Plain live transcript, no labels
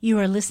You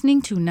are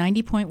listening to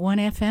 90.1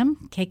 FM,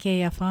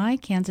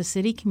 KKFI, Kansas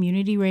City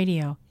Community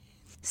Radio.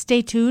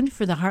 Stay tuned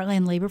for the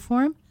Heartland Labor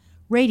Forum,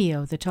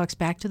 radio that talks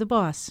back to the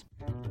boss.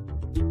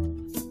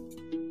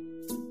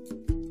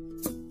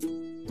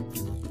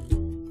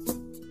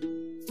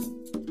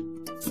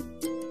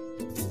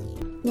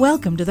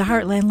 Welcome to the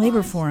Heartland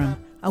Labor Forum,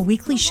 a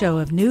weekly show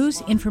of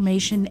news,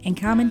 information, and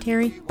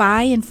commentary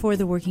by and for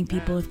the working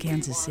people of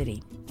Kansas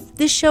City.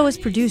 This show is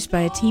produced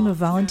by a team of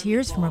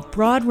volunteers from a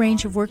broad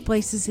range of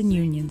workplaces and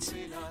unions.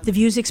 The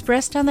views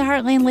expressed on the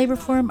Heartland Labor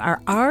Forum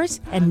are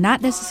ours and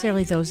not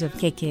necessarily those of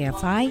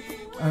KKFI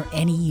or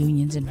any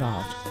unions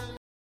involved.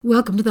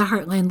 Welcome to the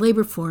Heartland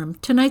Labor Forum.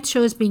 Tonight's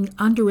show is being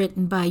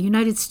underwritten by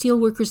United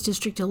Steelworkers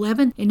District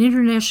 11 and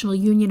International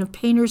Union of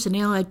Painters and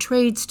Allied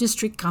Trades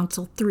District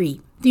Council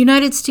 3. The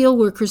United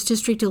Steelworkers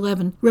District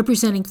 11,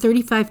 representing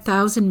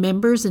 35,000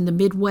 members in the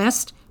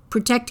Midwest,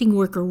 protecting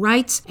worker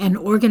rights, and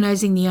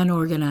organizing the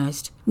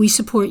unorganized. We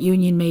support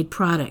union-made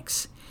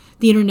products.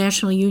 The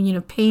International Union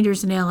of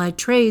Painters and Allied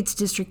Trades,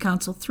 District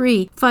Council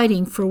 3,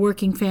 fighting for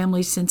working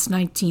families since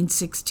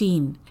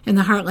 1916. And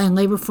the Heartland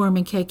Labor Forum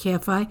and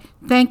KKFI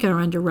thank our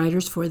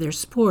underwriters for their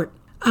support.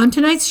 On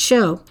tonight's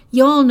show,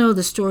 you all know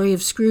the story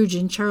of Scrooge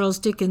in Charles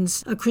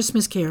Dickens' A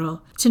Christmas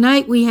Carol.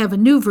 Tonight we have a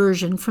new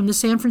version from the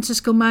San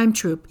Francisco Mime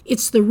Troupe.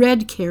 It's the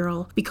Red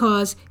Carol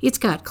because it's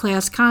got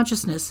class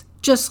consciousness,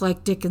 just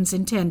like Dickens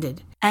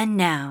intended. And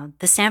now,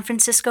 the San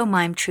Francisco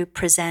Mime Troupe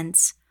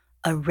presents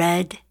A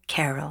Red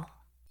Carol.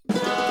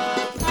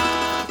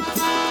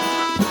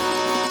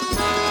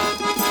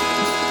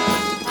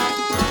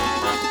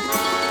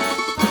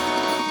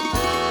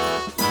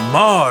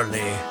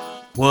 Marley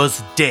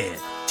was dead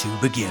to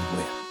begin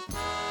with.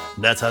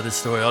 That's how this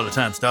story all the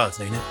time starts,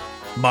 ain't it?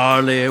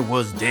 Marley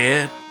was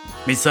dead.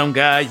 Some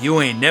guy you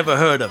ain't never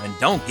heard of and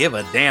don't give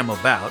a damn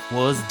about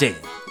was dead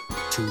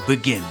to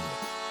begin with.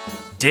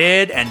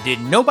 Dead, and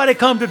did nobody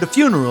come to the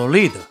funeral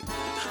either.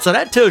 So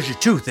that tells you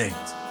two things.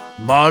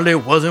 Marley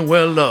wasn't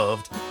well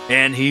loved,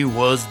 and he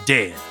was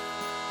dead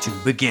to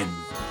begin with.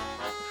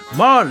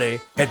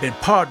 Marley had been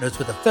partners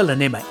with a fella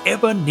named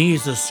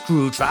Ebenezer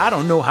Scrooge for I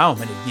don't know how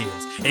many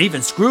years, and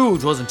even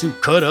Scrooge wasn't too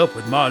cut up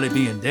with Marley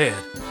being dead.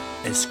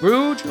 And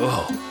Scrooge,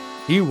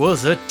 he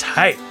was a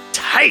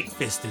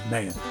tight-fisted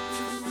man.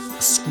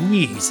 A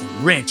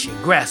squeezing,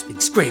 wrenching, grasping,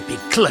 scraping,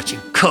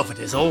 clutching,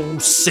 covetous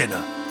old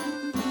sinner.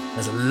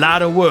 There's a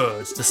lot of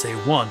words to say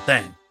one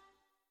thing.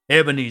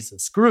 Ebenezer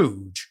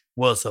Scrooge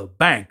was a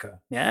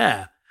banker.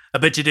 Yeah, I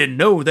bet you didn't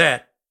know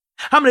that.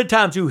 How many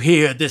times you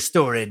hear this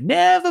story?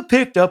 Never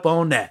picked up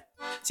on that.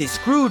 See,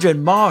 Scrooge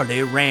and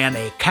Marley ran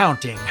a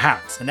counting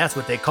house, and that's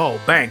what they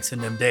called banks in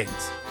them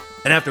days.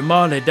 And after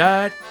Marley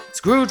died,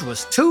 Scrooge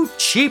was too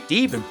cheap to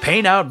even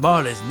paint out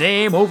Marley's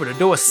name over the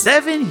door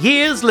 7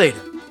 years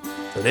later.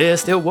 So there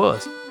still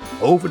was,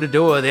 over the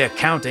door of their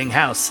counting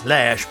house /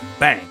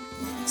 bank,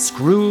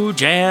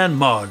 Scrooge and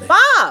Marley.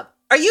 Bob,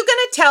 are you going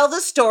to tell the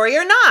story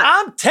or not?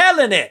 I'm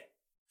telling it.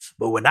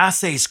 But when I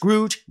say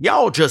Scrooge,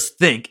 y'all just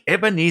think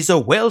Ebenezer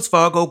Wells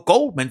Fargo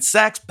Goldman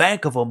Sachs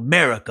Bank of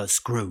America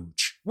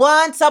Scrooge.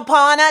 Once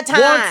upon a time.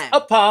 Once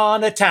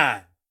upon a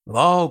time. Of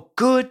all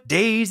good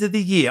days of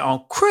the year,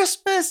 on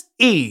Christmas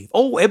Eve,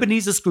 old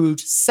Ebenezer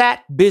Scrooge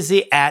sat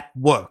busy at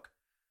work.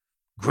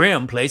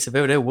 Grim place if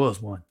ever there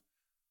was one.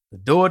 The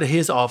door to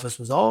his office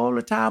was all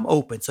the time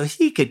open so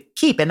he could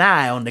keep an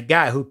eye on the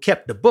guy who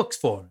kept the books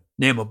for him,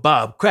 named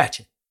Bob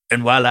Cratchit.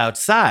 And while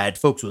outside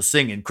folks were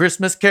singing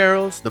Christmas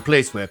carols, the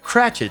place where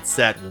Cratchit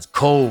sat was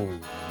cold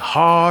and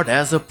hard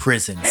as a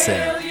prison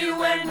cell. Hail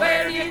you and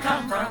where do you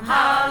come from?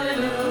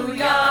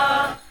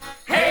 Hallelujah.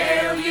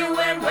 Hail you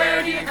and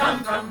where do you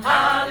come from?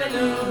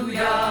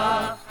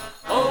 Hallelujah.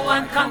 Oh,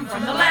 I'm come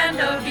from the land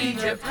of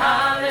Egypt.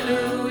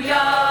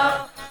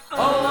 Hallelujah.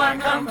 Oh, I'm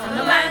come from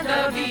the land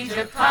of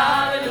Egypt.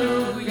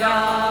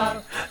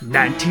 Hallelujah.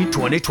 19,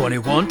 20,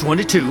 21,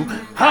 22.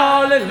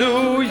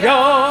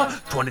 Hallelujah.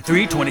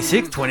 23,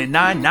 26,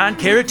 29, 9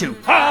 carry 2.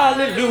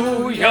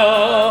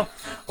 Hallelujah.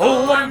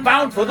 Oh, I'm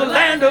bound for the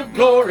land of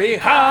glory.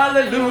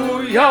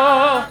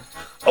 Hallelujah.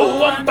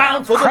 Oh, I'm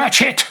bound for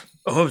Cratchit!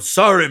 Oh,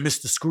 sorry,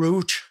 Mr.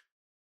 Scrooge.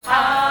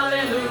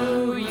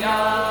 Hallelujah.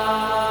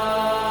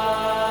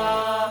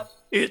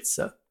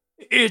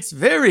 It's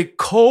very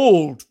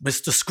cold,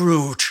 Mr.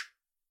 Scrooge.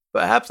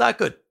 Perhaps I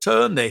could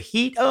turn the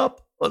heat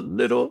up a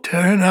little.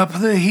 Turn up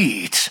the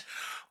heat.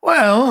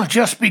 Well,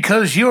 just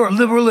because you're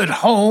liberal at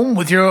home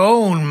with your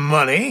own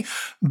money,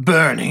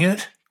 burning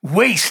it,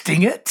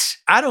 wasting it.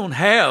 I don't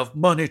have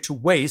money to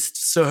waste,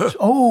 sir.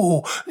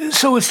 Oh,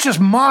 so it's just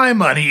my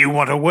money you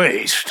want to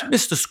waste.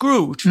 Mr.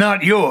 Scrooge.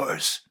 Not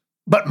yours,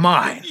 but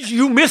mine.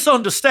 You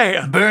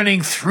misunderstand.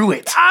 Burning through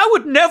it. I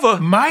would never.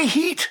 My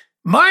heat,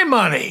 my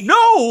money.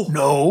 No.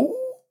 No?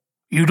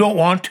 You don't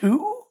want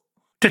to?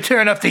 To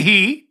turn up the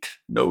heat?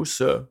 No,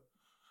 sir.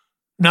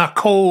 Not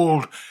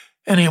cold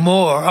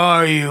anymore,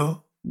 are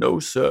you?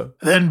 No, sir.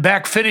 Then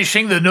back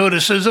finishing the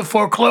notices of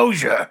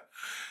foreclosure.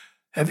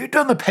 Have you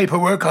done the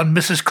paperwork on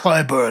Mrs.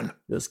 Clyburn?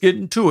 Just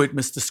getting to it,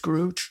 Mr.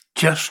 Scrooge.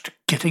 Just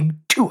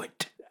getting to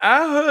it.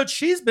 I heard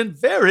she's been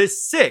very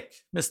sick,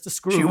 Mr.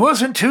 Scrooge. She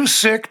wasn't too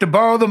sick to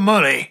borrow the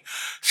money.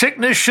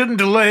 Sickness shouldn't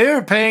delay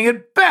her paying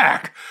it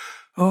back.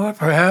 Or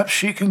perhaps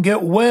she can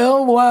get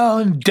well while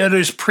in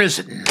debtor's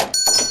prison.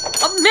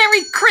 A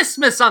Merry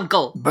Christmas,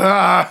 Uncle!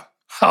 Bah,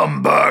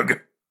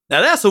 humbug.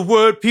 Now that's a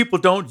word people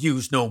don't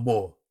use no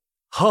more.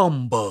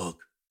 Humbug.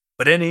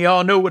 But any of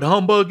y'all know what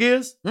humbug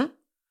is?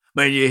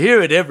 When you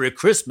hear it every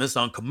Christmas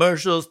on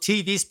commercials,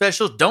 TV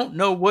specials, don't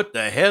know what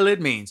the hell it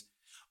means.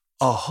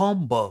 A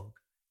humbug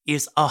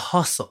is a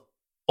hustle,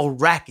 a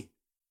racket.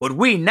 What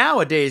we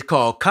nowadays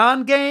call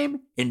con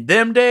game, in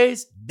them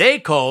days, they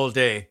called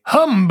a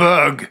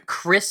humbug.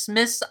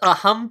 Christmas a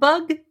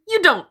humbug?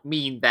 You don't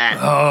mean that.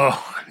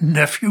 Oh,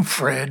 nephew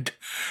Fred.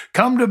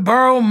 Come to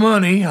borrow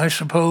money, I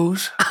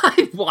suppose.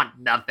 I want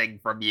nothing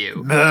from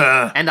you.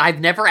 Bah. And I've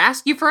never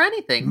asked you for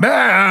anything.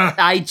 Bah.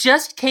 I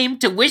just came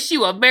to wish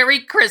you a Merry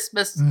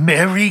Christmas.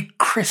 Merry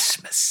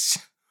Christmas.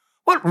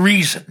 What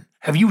reason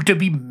have you to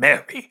be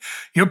merry?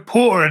 You're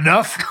poor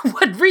enough.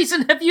 What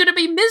reason have you to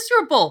be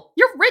miserable?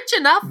 You're rich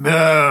enough.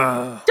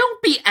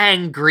 Don't be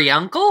angry,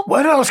 Uncle.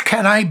 What else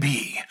can I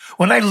be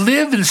when I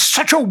live in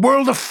such a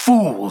world of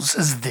fools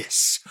as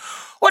this?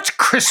 What's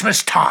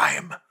Christmas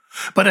time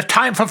but a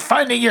time for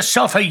finding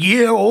yourself a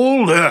year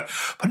older,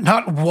 but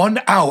not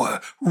 1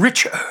 hour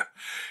richer?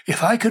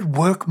 If I could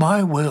work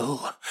my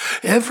will,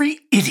 every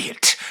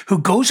idiot who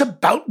goes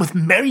about with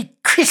Merry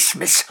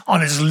Christmas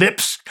on his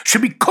lips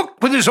should be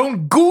cooked with his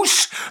own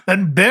goose,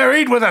 then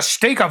buried with a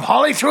stake of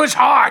holly through his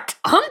heart.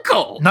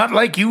 Uncle! Not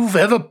like you've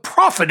ever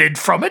profited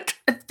from it.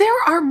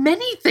 There are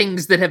many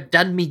things that have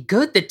done me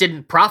good that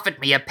didn't profit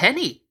me a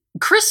penny.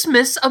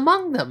 Christmas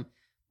among them.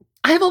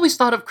 I have always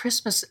thought of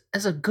Christmas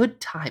as a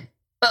good time.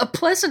 A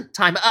pleasant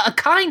time, a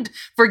kind,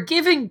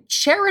 forgiving,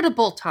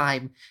 charitable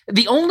time.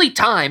 The only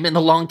time in the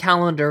long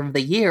calendar of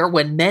the year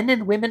when men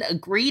and women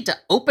agree to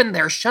open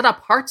their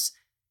shut-up hearts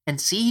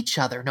and see each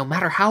other, no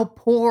matter how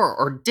poor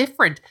or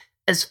different,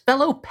 as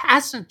fellow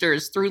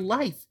passengers through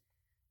life,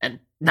 and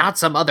not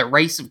some other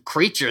race of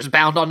creatures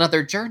bound on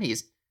other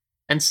journeys.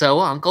 And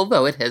so, Uncle,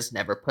 though it has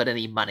never put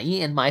any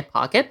money in my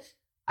pocket,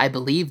 I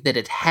believe that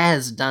it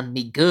has done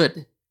me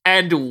good.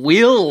 And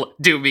will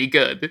do me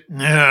good.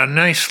 Yeah,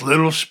 nice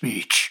little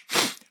speech.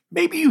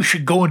 Maybe you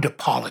should go into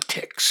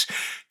politics.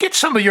 Get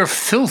some of your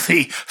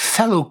filthy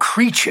fellow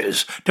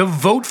creatures to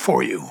vote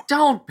for you.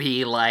 Don't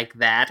be like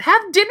that.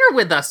 Have dinner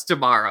with us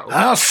tomorrow.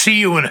 I'll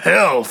see you in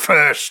hell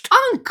first.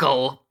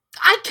 Uncle,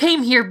 I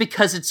came here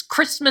because it's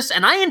Christmas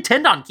and I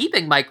intend on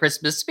keeping my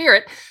Christmas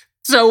spirit.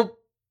 So,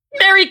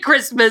 Merry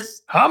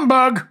Christmas.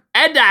 Humbug.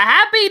 And a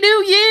Happy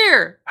New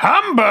Year!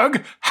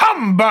 Humbug!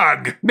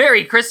 Humbug!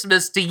 Merry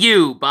Christmas to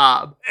you,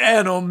 Bob.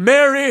 And a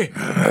merry...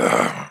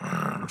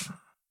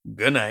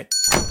 Good night.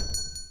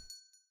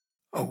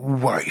 A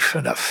wife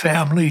and a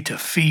family to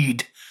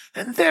feed,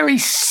 and there he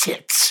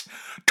sits,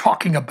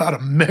 talking about a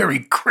Merry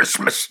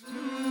Christmas.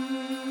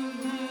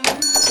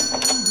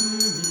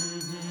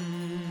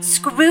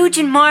 Scrooge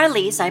and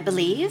Marley's, I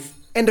believe.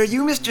 And are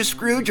you Mr.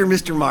 Scrooge or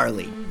Mr.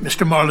 Marley?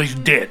 Mr. Marley's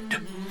dead.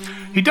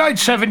 He died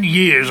 7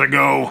 years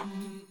ago.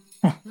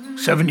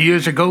 7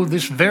 years ago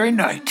this very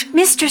night.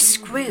 Mr.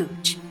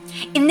 Scrooge,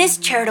 in this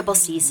charitable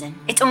season,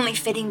 it's only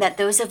fitting that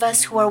those of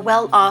us who are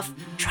well off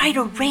try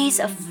to raise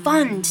a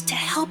fund to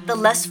help the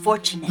less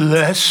fortunate.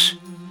 Less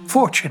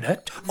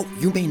fortunate? Oh,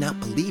 you may not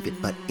believe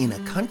it, but in a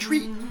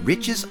country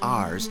rich as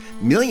ours,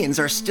 millions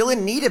are still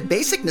in need of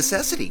basic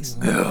necessities.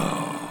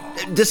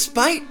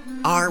 Despite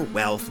our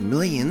wealth,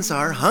 millions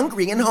are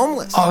hungry and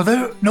homeless. Are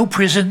there no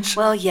prisons?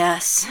 Well,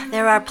 yes,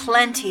 there are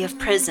plenty of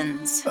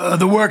prisons.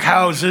 The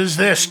workhouses,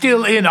 they're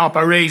still in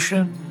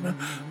operation.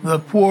 The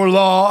poor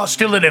law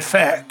still in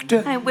effect.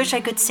 I wish I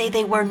could say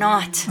they were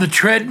not. The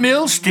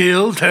treadmill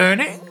still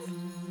turning.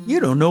 You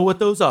don't know what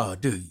those are,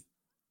 do you?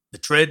 The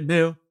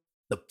treadmill,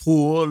 the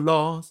poor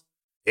laws.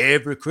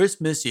 Every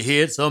Christmas you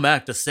hear some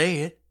actor say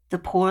it. The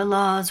poor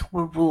laws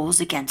were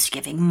rules against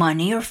giving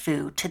money or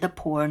food to the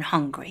poor and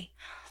hungry.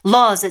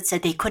 Laws that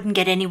said they couldn't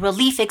get any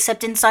relief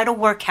except inside a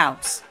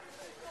workhouse.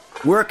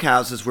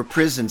 Workhouses were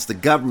prisons the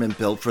government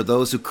built for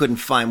those who couldn't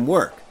find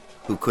work,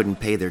 who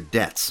couldn't pay their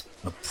debts.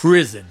 A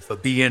prison for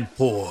being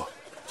poor.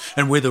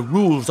 And where the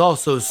rules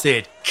also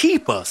said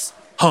keep us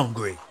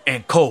hungry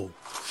and cold,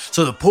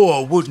 so the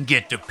poor wouldn't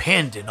get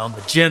dependent on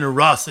the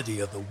generosity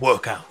of the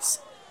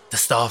workhouse. The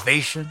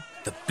starvation,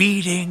 the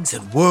beatings,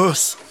 and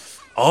worse,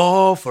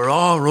 all for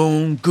our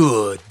own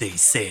good, they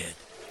said.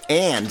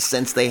 And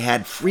since they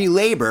had free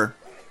labor,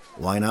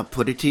 why not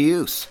put it to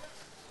use?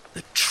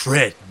 The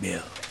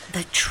treadmill.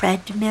 The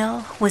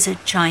treadmill was a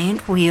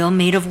giant wheel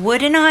made of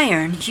wood and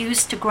iron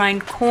used to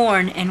grind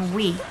corn and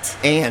wheat.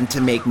 And to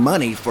make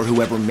money for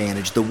whoever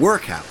managed the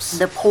workhouse.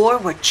 The poor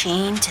were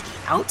chained to the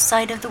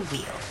outside of the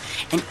wheel,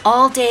 and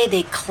all day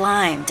they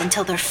climbed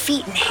until their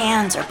feet and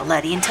hands are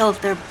bloody, until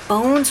their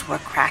bones were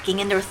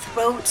cracking and their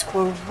throats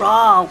were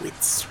raw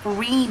with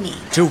screaming.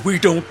 Till we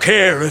don't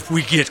care if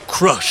we get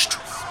crushed.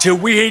 Till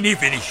we ain't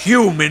even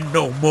human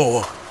no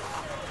more.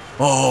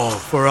 All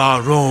for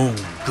our own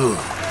good.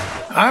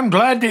 I'm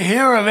glad to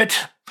hear of it.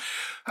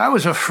 I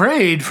was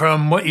afraid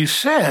from what you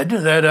said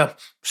that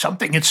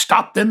something had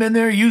stopped them in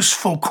their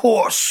useful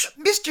course.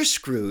 Mr.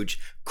 Scrooge,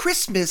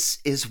 Christmas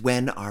is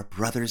when our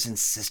brothers and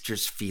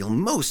sisters feel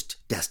most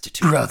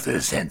destitute.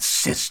 Brothers and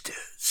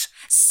sisters.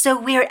 So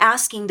we're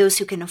asking those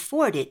who can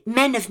afford it,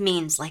 men of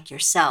means like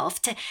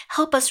yourself, to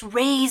help us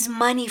raise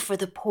money for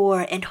the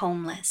poor and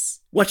homeless.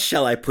 What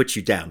shall I put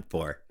you down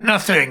for?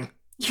 Nothing.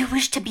 You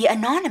wish to be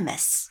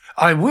anonymous.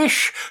 I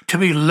wish to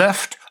be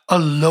left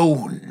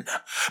alone.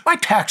 My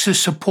taxes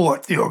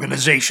support the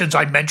organizations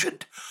I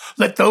mentioned.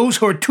 Let those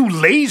who are too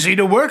lazy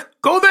to work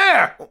go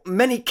there.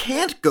 Many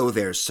can't go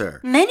there,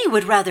 sir. Many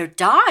would rather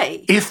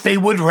die. If they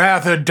would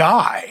rather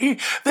die,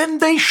 then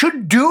they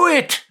should do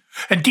it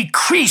and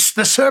decrease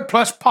the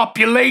surplus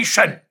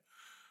population.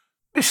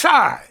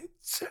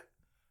 Besides,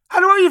 how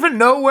do I even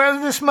know where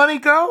this money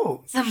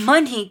goes? The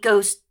money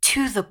goes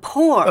to the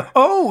poor.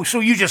 Oh, so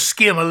you just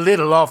skim a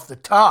little off the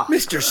top.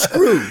 Mr.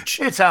 Scrooge.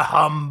 It's a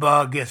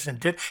humbug,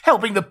 isn't it?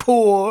 Helping the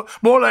poor,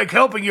 more like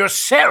helping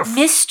yourself.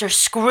 Mr.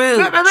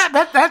 Scrooge.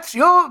 That's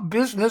your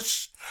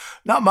business,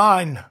 not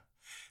mine.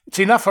 It's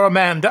enough for a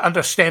man to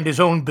understand his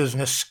own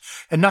business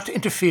and not to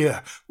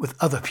interfere with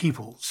other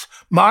people's.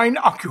 Mine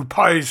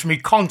occupies me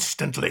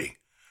constantly.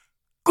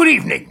 Good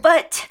evening.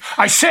 But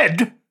I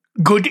said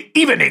good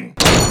evening.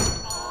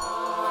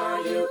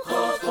 Are you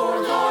cold,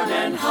 forlorn,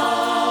 and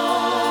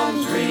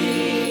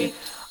hungry?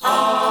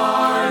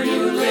 Are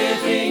you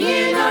living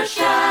in a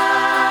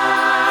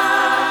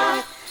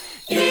shack?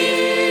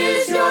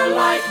 Is your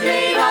life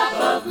made up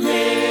of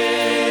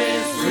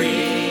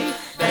misery?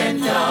 Then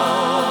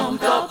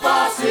dump the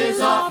bosses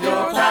off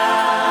your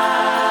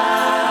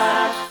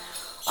back.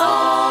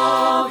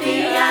 All the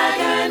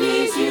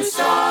agonies you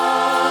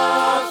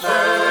suffer,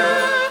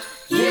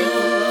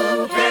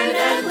 you can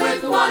end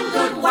with one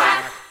good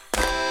whack.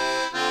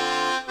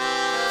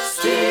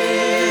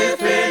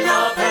 Stiffen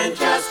up and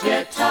just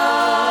get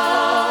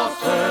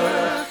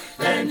tougher.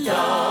 Then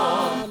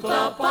dump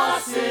the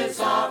bosses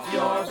off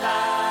your back.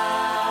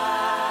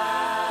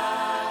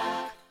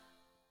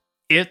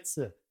 It's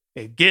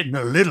getting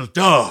a little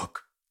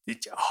dark.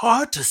 It's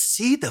hard to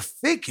see the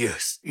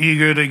figures.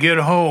 Eager to get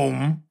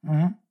home.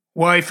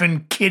 Wife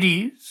and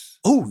kiddies.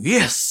 Oh,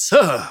 yes,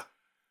 sir.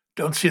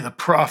 Don't see the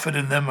profit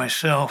in them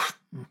myself.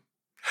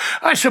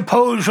 I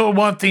suppose you'll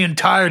want the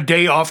entire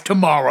day off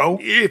tomorrow.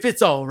 If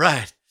it's all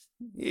right.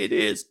 It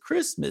is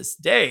Christmas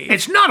Day.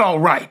 It's not all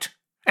right,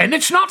 and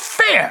it's not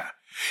fair.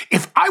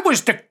 If I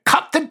was to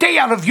cut the day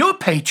out of your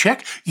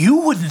paycheck, you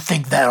wouldn't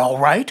think that all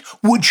right,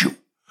 would you?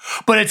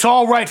 But it's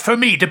all right for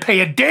me to pay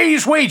a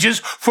day's wages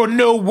for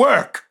no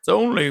work. It's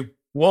only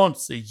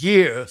once a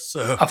year,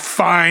 sir. A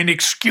fine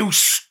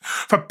excuse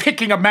for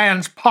picking a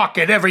man's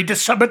pocket every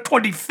December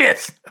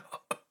 25th.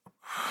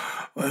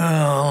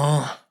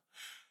 Well,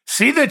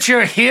 see that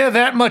you're here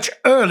that much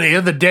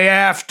earlier the day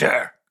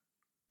after.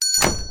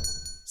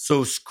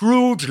 So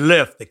Scrooge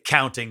left the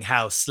counting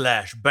house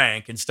 /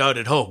 bank and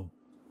started home.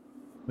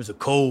 It was a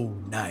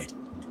cold night,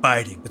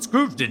 biting, but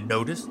Scrooge didn't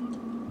notice.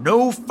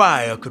 No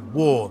fire could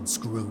warm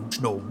Scrooge,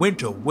 nor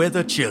winter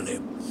weather chill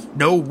him.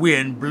 No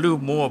wind blew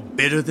more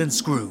bitter than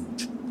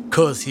Scrooge,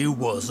 'cause he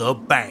was a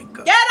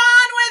banker. Get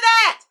on with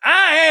it!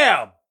 I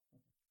am!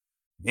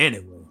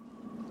 Anyway,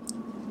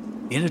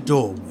 in a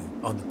doorway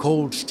on the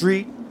cold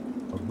street,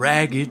 a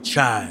ragged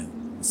child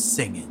was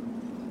singing.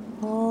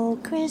 Oh,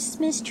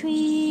 Christmas tree,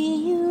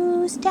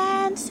 you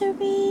stand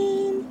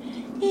serene.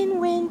 In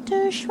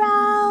winter's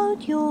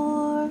shroud,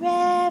 you're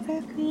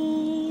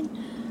evergreen.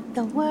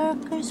 The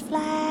worker's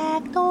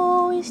flag,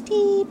 though its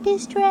deep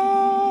is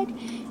dread,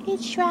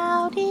 it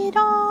shrouded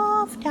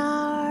oft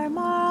our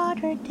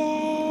martyr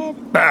dead.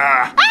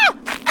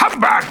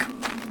 Humbug!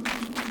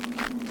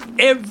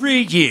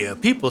 Every year,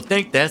 people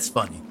think that's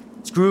funny.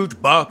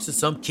 Scrooge barks at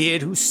some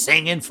kid who's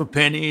singing for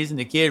pennies and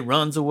the kid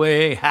runs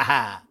away,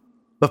 ha-ha.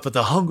 But for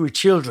the hungry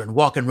children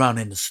walking around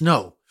in the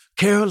snow,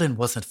 caroling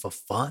wasn't for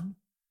fun.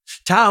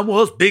 Time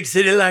was big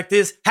city like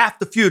this, half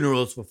the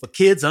funerals were for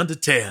kids under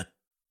 10.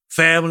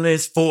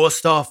 Families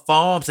forced off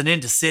farms and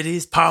into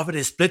cities,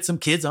 poverty split some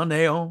kids on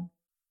their own.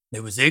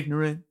 They was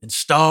ignorant and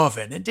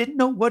starving and didn't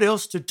know what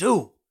else to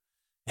do.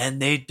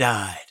 And they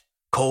died,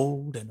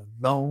 cold and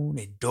alone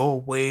in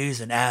doorways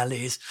and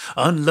alleys,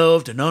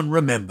 unloved and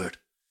unremembered.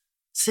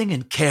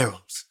 Singing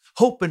carols,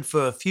 hoping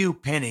for a few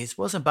pennies,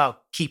 wasn't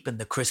about keeping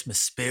the Christmas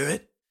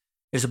spirit.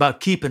 It was about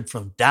keeping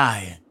from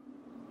dying.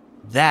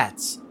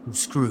 That's who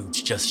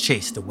Scrooge just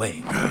chased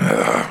away.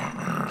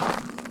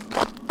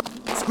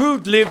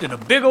 Scrooge lived in a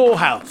big old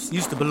house,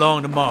 used to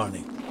belong to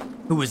Marley,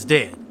 who was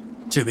dead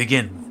to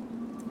begin with.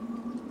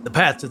 The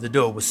path to the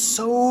door was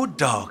so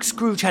dark,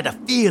 Scrooge had to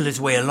feel his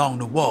way along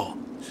the wall.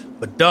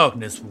 But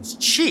darkness was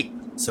cheap,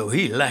 so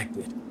he liked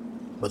it.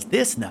 But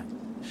this night,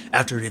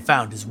 after he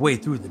found his way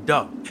through the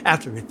dark,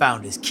 after he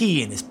found his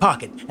key in his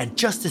pocket, and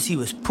just as he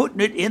was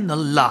putting it in the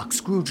lock,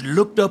 Scrooge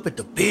looked up at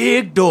the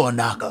big door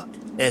knocker,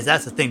 as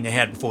that's the thing they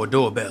had before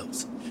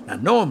doorbells. Now,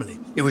 normally,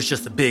 it was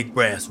just a big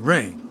brass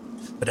ring.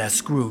 But as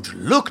Scrooge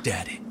looked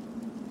at it,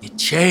 it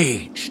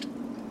changed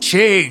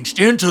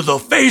into the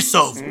face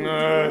of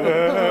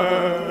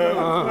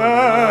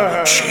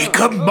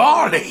Jacob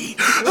Marley!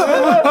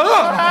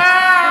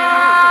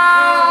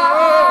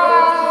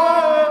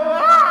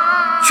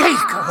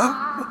 Jacob?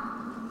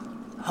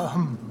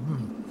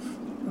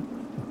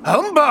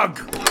 Humbug!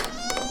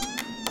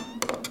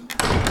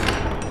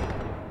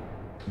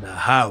 The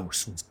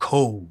house was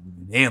cold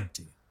and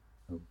empty.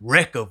 A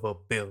wreck of a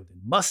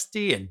building,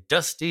 musty and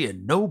dusty,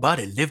 and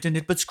nobody lived in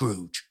it but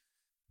Scrooge.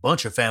 A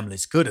bunch of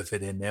families could have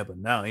fit in there, but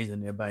now he's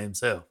in there by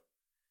himself.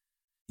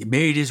 He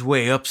made his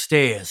way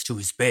upstairs to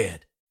his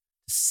bed.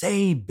 The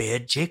same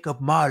bed Jacob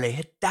Marley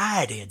had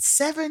died in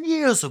 7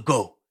 years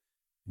ago,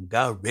 and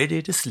got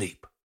ready to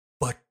sleep.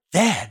 But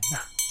then...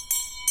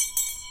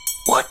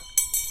 What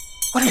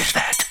is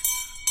that?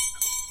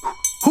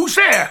 Who's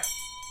there?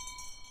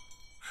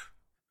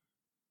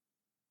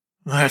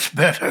 That's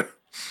better.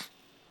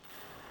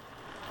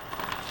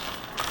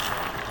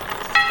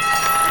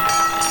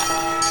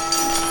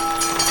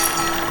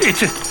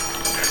 It's a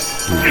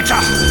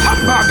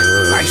humbug,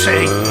 I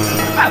say.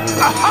 A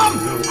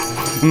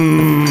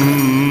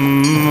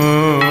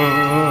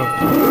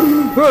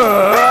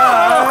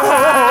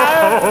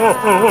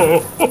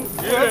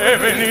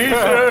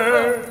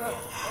Ebenezer!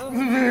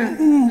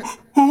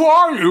 Who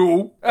are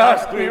you?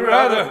 Ask me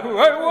rather who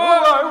I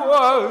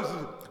was.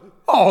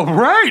 All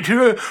right.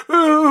 Who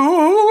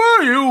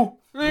are you?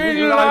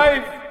 In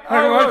life,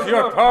 I was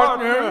your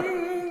partner,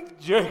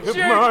 Jacob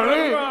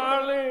Marley.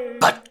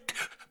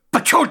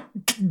 But you're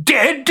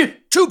dead?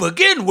 To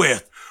begin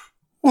with!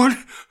 What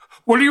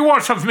do you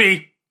want of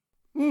me?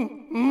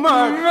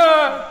 Mark!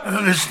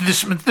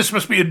 This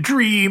must be a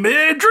dream.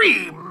 A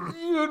dream!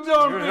 You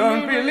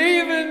don't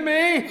believe in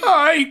me?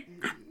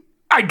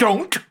 I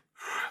don't.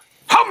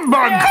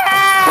 Humbug!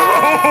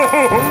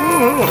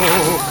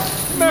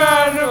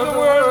 Man of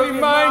worldly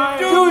mind,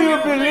 do you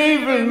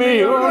believe in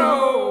me or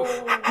no?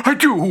 I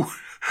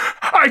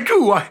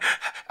do.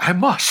 I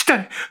must.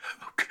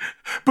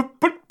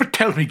 But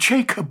tell me,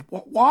 Jacob,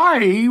 why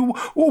do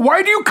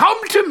you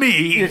come to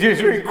me? It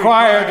is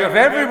required of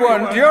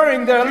everyone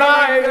during their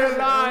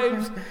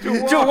lives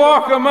to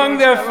walk among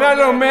their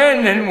fellow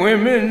men and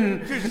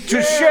women,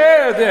 to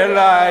share their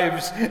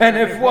lives. And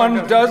if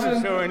one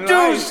doesn't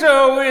do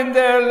so in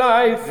their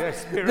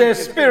life, their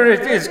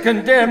spirit is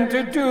condemned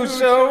to do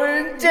so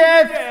in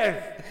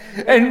death,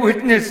 and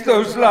witness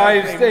those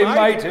lives they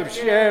might have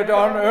shared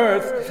on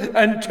earth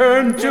and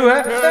turn to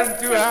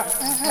happiness.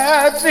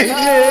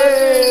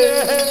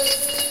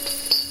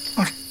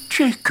 But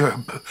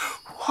Jacob,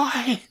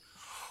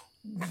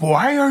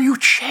 why are you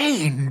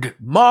chained?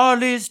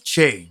 Marley's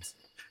chains.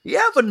 You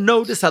ever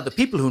notice how the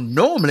people who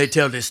normally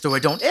tell this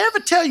story don't ever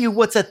tell you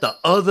what's at the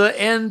other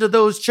end of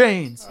those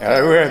chains?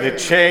 I wear the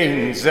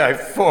chains I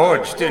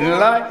forged in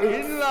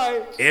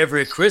life.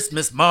 Every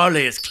Christmas,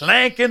 Marley is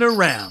clanking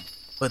around,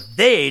 but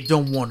they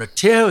don't want to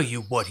tell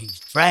you what he's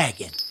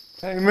dragging.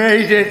 I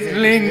made it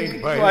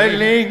link by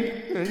link,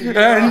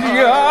 and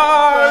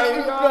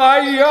yard by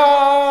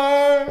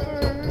yard.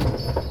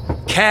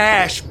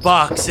 Cash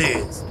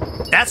boxes.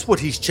 That's what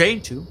he's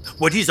chained to.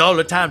 What he's all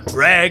the time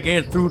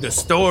dragging through the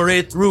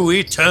story, through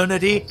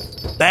eternity.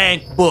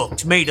 Bank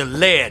books made of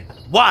lead,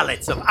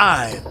 wallets of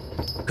iron.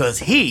 'Cause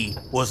he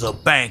was a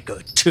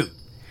banker too.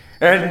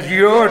 And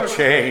your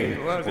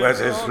chain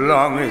was as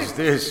long as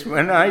this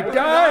when I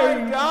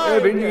died,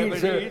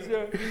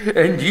 Ebenezer.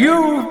 And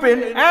you've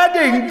been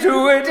adding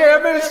to it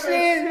ever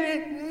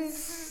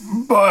since.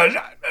 But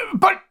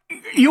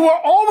you were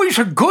always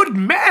a good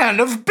man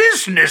of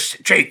business,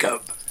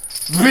 Jacob.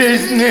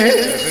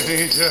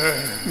 Business.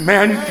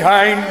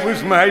 Mankind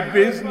was my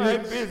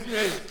business.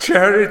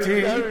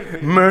 Charity,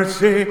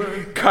 mercy,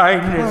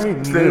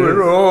 kindness, they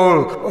were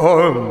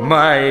all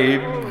my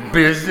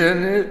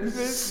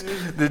business.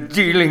 The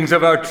dealings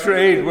of our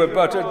trade were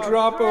but a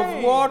drop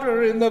of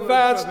water in the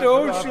vast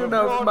ocean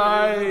of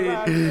my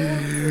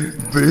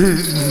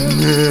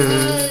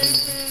business.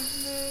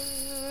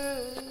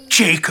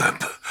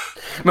 Jacob.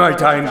 My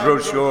time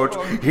grows short.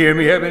 Hear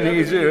me,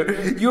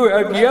 Ebenezer. You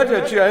have yet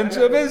a chance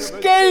of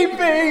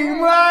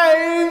escaping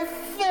my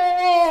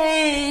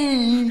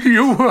fate.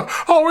 You were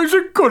always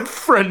a good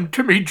friend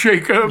to me,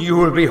 Jacob. You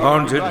will be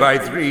haunted by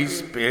 3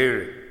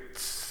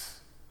 spirits.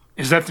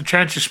 Is that the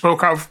chance you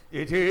spoke of?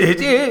 It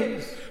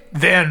is.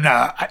 Then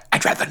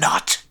I'd rather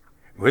not.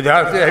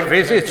 Without their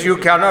visits, you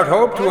cannot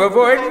hope to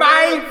avoid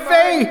my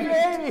fate.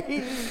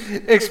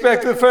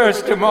 Expect the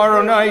first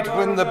tomorrow night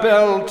when the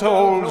bell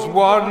tolls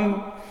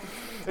 1.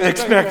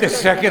 Expect the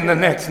second the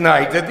next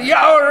night at the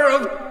hour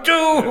of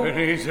 2.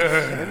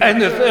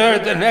 And the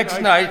third the next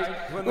night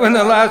when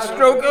the last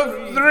stroke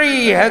of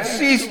 3 has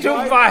ceased to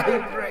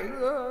vibrate.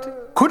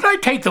 Could I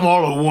take them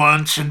all at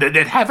once and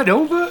have it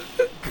over?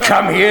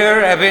 Come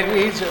here,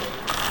 Ebenezer.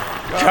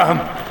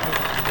 Come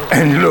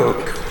and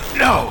look.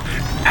 No.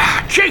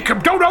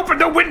 Jacob, don't open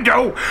the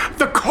window.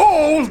 The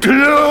cold.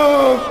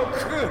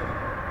 Look.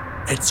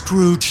 And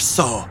Scrooge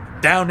saw,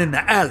 down in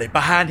the alley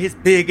behind his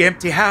big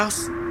empty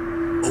house,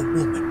 a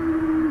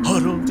woman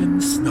huddled in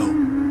the snow,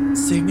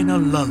 singing a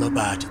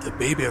lullaby to the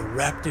baby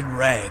wrapped in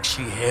rags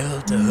she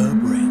held to her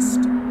breast.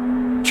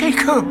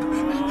 Jacob,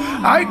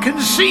 I can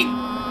see.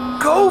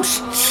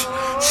 ghosts,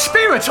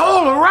 spirits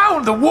all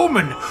around the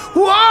woman.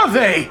 Who are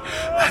they?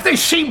 They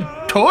seem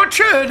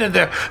tortured and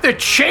they're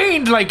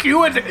chained like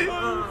you and...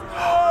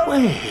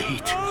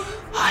 Wait,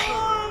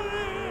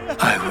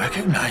 I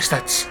recognize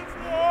that's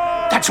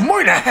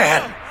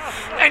Moynihan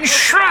and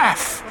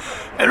Schraff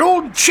and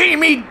old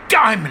Jamie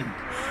Dimon.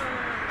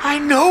 I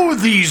know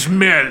these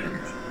men.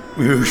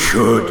 You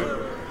should.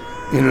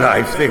 In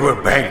life, they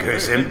were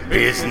bankers and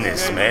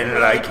businessmen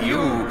like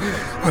you.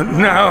 But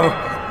now,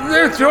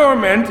 they're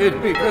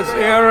tormented because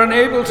they are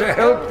unable to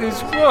help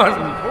this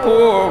one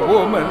poor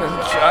woman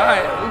and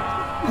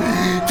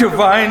child. To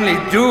finally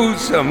do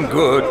some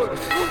good.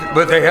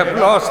 But they have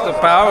lost the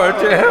power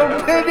to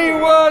help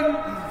anyone.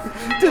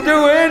 To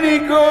do any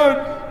good.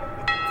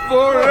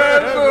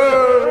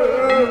 Forever.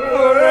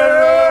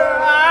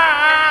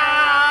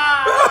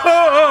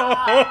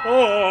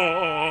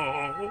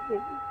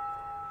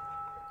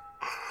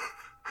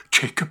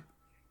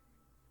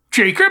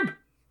 Jacob?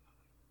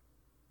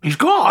 He's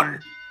gone.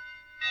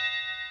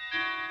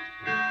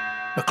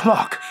 The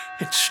clock,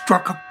 it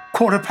struck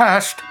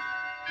 1:15.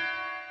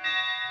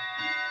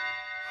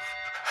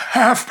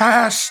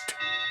 1:30.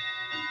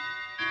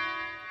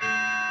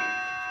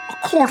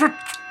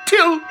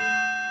 1:15.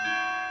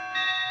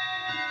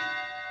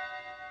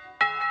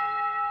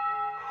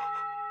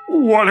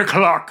 1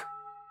 o'clock.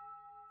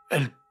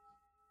 And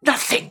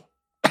nothing.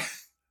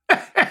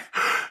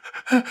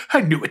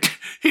 I knew it.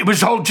 It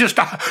was all just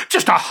a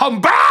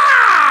humbug!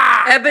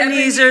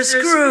 Ebenezer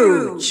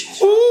Scrooge.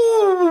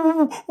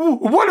 Ooh,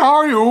 what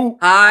are you?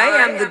 I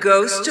am the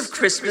ghost of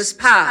Christmas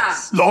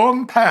past.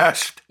 Long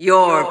past.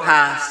 Your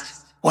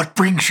past. What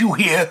brings you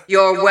here?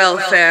 Your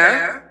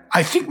welfare.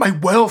 I think my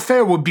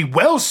welfare would be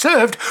well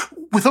served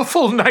with a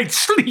full night's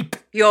sleep.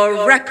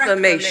 Your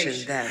reclamation,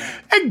 then.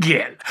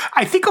 Again,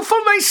 I think a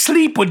full night's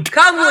sleep would...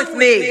 Come with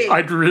me.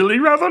 I'd really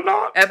rather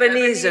not.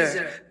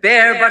 Ebenezer,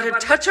 bear but a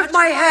touch of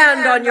my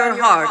hand on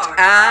your heart,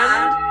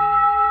 and...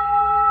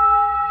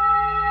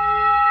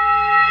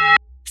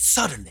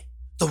 Suddenly,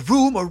 the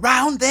room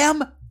around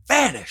them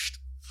vanished.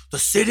 The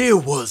city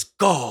was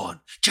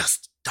gone,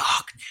 just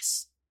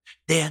darkness.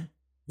 Then,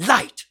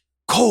 light,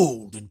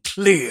 cold and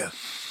clear.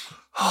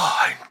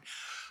 Oh,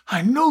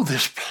 I know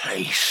this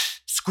place.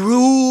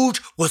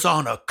 Scrooge was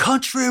on a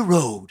country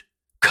road,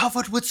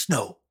 covered with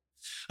snow.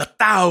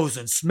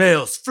 1,000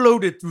 smells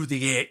floated through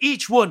the air,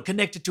 each one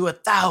connected to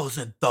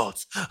 1,000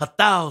 thoughts,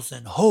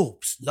 1,000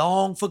 hopes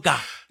long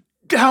forgotten.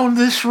 Down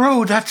this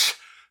road, that's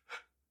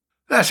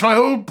my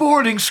old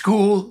boarding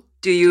school.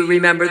 Do you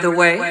remember the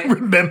way?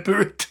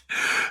 Remember it.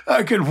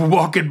 I could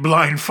walk it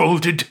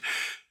blindfolded.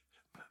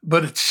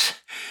 But it's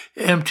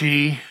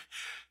empty.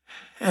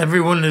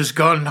 Everyone has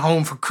gone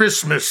home for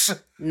Christmas.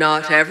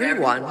 Not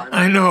everyone.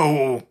 I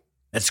know.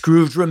 And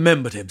Scrooge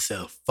remembered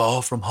himself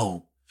far from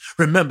home.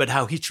 Remembered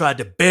how he tried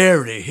to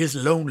bury his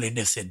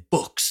loneliness in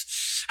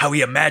books. How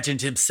he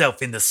imagined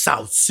himself in the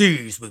South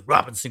Seas with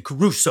Robinson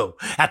Crusoe,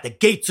 at the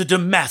gates of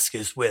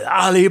Damascus with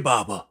Ali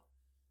Baba.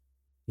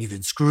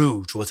 Even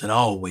Scrooge wasn't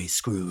always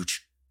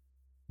Scrooge.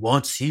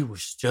 Once he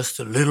was just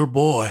a little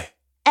boy.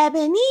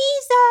 Ebenezer!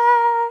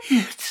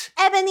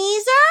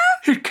 Ebenezer?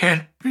 It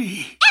can't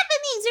be.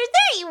 Ebenezer,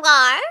 there you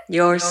are.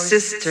 Your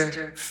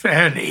sister.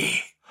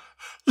 Fanny.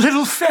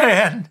 Little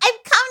Fan.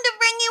 I've come to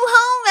bring you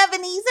home,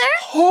 Ebenezer.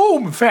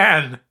 Home,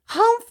 Fan.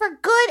 Home for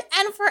good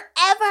and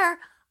forever.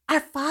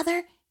 Our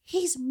father,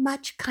 he's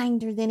much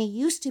kinder than he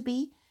used to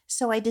be,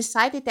 so I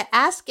decided to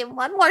ask him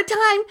one more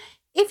time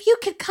if you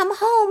could come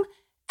home.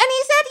 And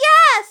he said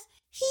yes.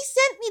 He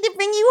sent me to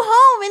bring you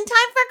home in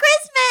time for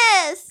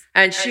Christmas.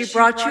 And she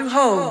brought you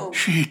home.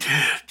 She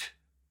did.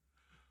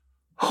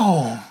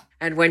 Home.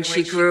 And when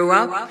she grew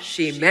up,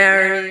 she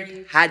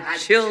married, had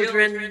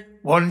children.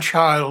 One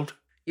child.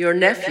 Your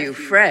nephew,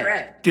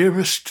 Fred.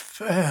 Dearest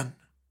Fan.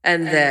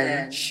 And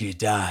then... She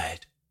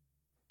died.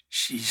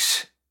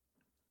 She's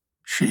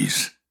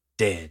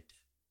dead.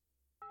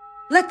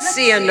 Let's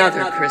see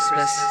another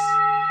Christmas.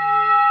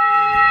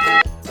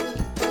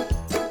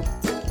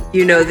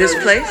 You know this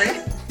place?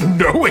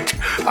 Know it.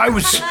 I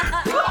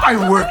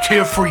worked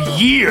here for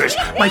years.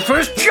 My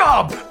first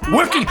job,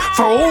 working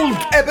for old...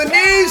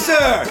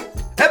 Ebenezer!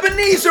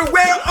 Ebenezer,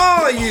 where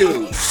are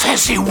you?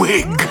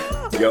 Fezziwig.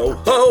 Yo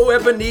ho,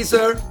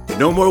 Ebenezer.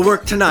 No more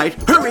work tonight.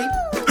 Hurry!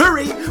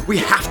 Hurry! We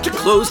have to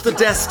close the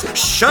desk,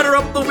 shutter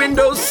up the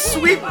windows,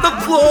 sweep the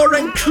floor,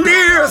 and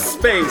clear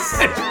space.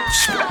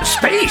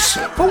 Space?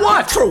 For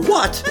what? For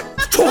what?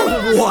 For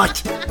what?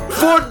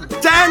 For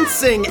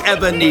dancing,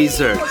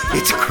 Ebenezer.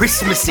 It's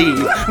Christmas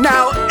Eve.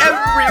 Now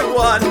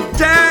everyone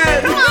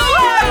dance!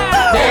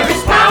 There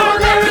is power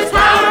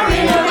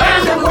in a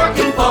land of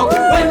working folk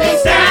when they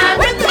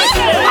stand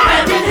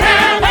hand in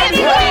hand.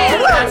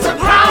 That's a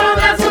power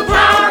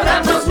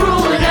that must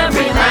rule in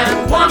every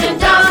land. One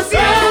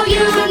industrial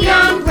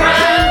union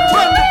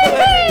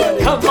brand.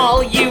 Come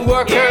all you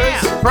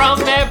workers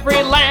from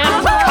every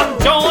land, come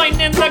join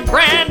in the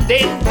grand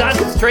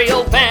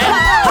industrial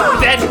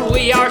band. Then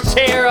we our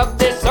share of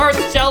this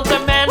earth shall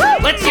demand.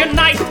 Let's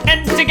unite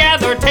and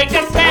together take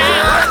a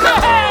stand.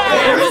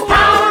 There is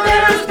power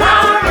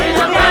in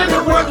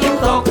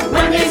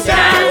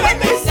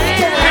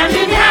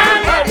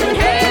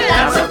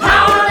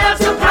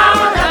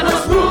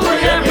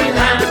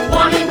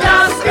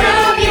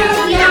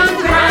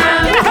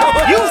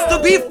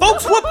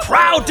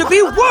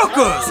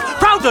workers,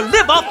 proud to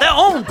live off their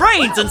own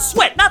brains and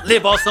sweat, not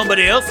live off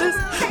somebody else's.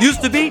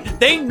 Used to be,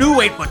 they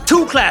knew ain't but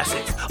two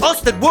classes.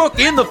 Us that work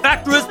in the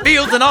factories,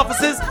 fields, and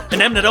offices,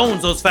 and them that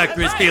owns those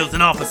factories, fields,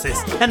 and offices.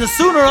 And the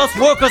sooner us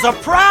workers are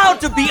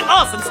proud to be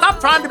us and stop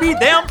trying to be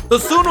them, the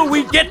sooner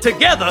we get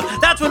together,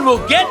 that's when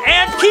we'll get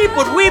and keep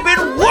what we've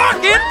been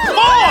working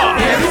for!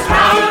 There is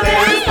power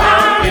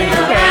in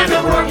the land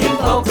of working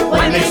folk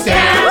when they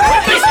stand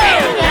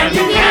hand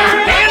in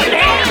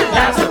hand.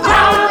 That's a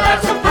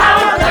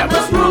power that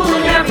must rule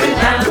in every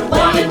land.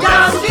 One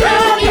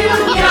industrial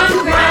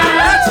union brand.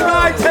 That's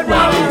right,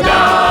 one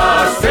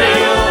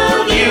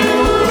industrial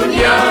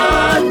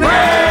union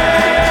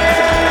brand.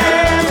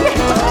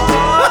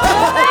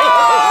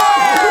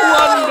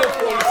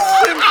 Wonderful,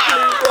 simply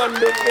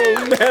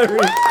wonderful.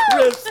 Merry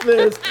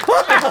Christmas.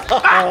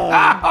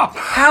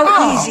 How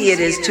easy it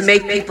is to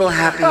make people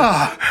happy.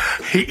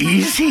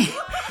 Easy?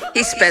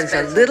 He spends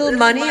a little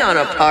money on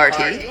a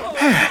party.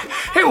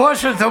 It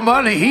wasn't the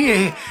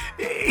money.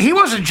 He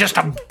wasn't just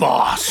a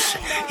boss.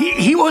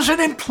 He was an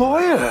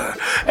employer.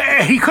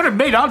 He could have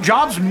made our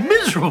jobs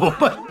miserable,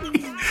 but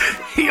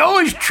he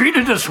always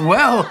treated us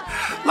well,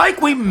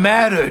 like we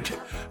mattered.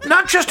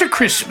 Not just at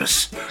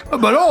Christmas,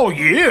 but all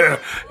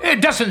year.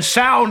 It doesn't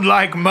sound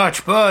like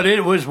much, but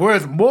it was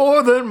worth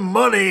more than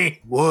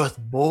money. Worth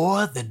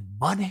more than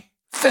money?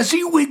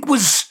 Fezziwig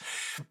was...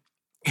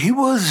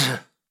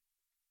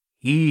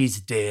 He's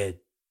dead,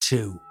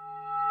 too.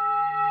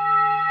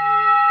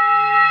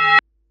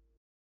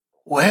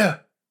 Where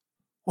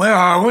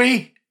are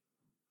we?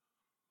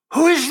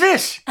 Who is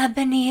this?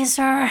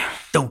 Ebenezer.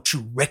 Don't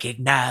you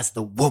recognize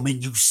the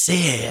woman you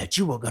said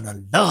you were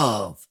gonna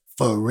love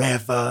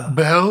forever?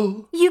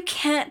 Belle? You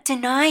can't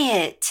deny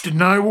it.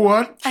 Deny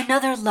what?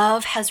 Another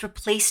love has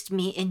replaced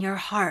me in your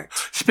heart.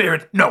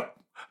 Spirit, no.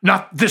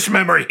 Not this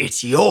memory.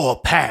 It's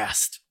your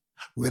past.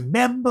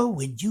 Remember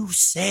when you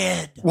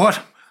said...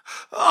 What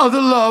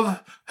other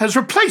love has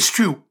replaced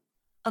you?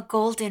 A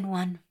golden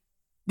one.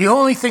 The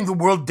only thing the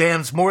world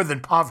damns more than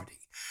poverty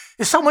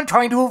is someone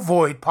trying to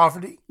avoid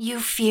poverty.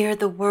 You fear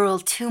the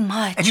world too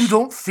much. And you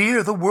don't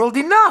fear the world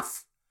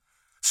enough.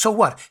 So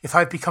what if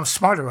I've become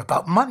smarter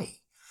about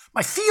money?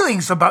 My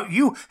feelings about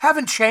you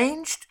haven't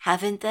changed.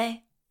 Haven't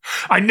they?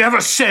 I never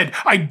said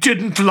I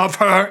didn't love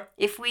her.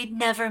 If we'd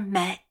never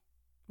met,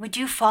 would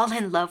you fall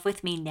in love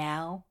with me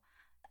now?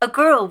 A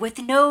girl with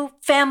no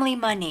family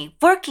money,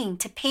 working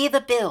to pay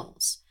the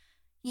bills.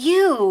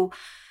 You,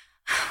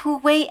 who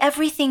weigh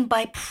everything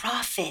by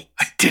profit.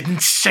 I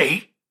didn't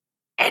say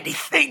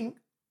anything.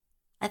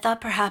 I thought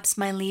perhaps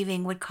my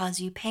leaving would cause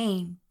you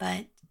pain,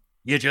 but...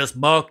 You just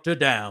marked her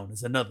down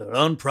as another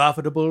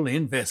unprofitable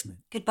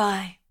investment.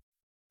 Goodbye.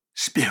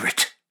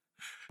 Spirit.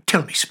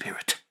 Tell me,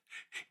 Spirit.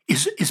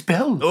 Is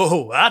Belle?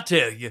 Oh, I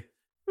tell you.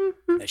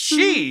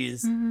 She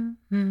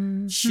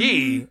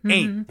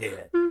ain't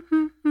dead.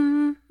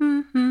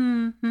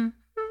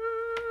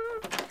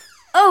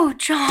 Oh,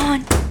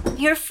 John,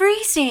 you're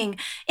freezing.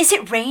 Is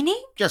it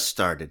raining? Just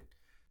started.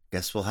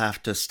 Guess we'll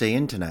have to stay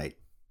in tonight.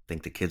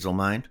 Think the kids will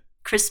mind?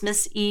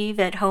 Christmas Eve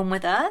at home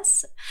with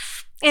us?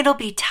 It'll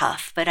be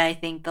tough, but I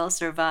think they'll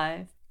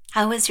survive.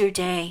 How was your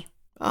day?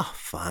 Oh,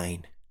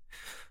 fine.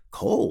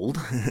 Cold.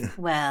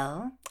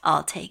 Well,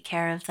 I'll take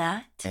care of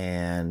that.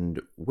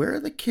 And where are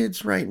the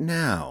kids right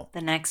now?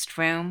 The next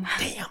room.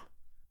 Damn.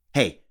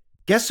 Hey,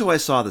 guess who I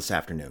saw this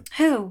afternoon?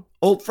 Who?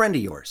 Old friend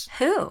of yours.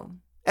 Who?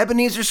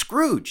 Ebenezer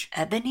Scrooge.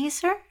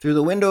 Ebenezer? Through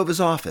the window of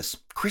his office.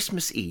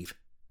 Christmas Eve.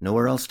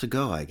 Nowhere else to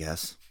go, I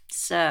guess.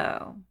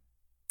 So,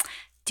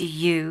 do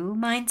you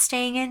mind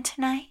staying in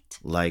tonight?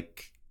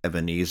 Like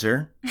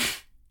Ebenezer?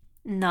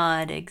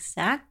 Not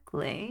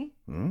exactly.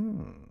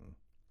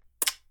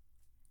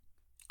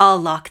 I'll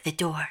lock the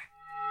door.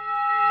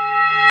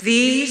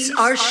 These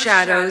are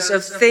shadows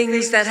of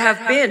things that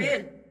have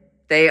been.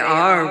 They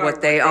are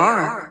what they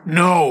are.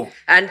 No.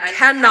 And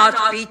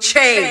cannot be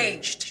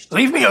changed.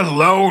 Leave me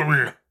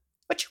alone.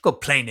 What you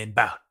complaining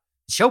about?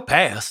 It's your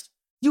past.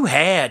 You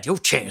had your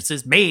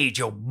chances, made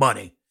your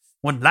money.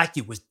 Wasn't like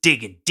you was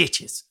digging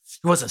ditches.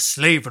 You wasn't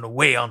slaving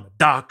away on the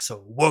docks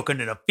or working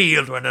in a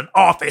field or in an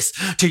office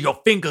till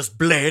your fingers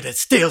bled and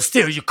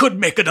still you couldn't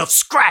make enough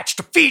scratch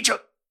to feed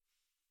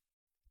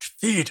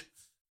the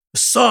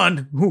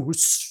son who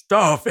was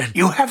starving.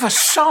 You have a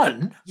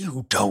son?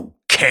 You don't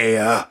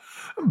care.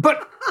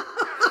 But...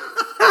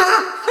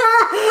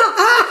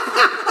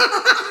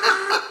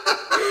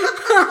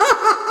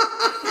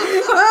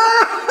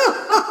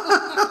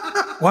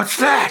 What's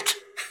that?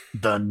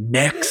 The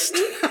next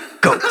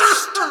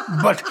ghost.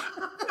 But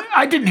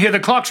I didn't hear the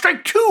clock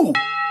strike 2.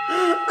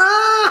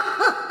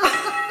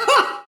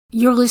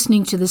 You're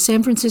listening to the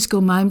San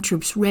Francisco Mime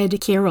Troupe's Red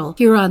Carol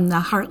here on the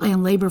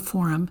Heartland Labor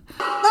Forum.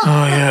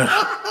 Oh, yes.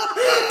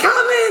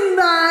 Come in,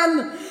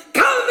 man!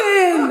 Come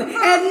in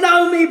and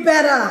know me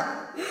better!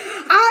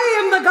 I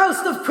am the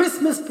ghost of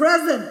Christmas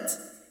Present.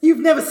 You've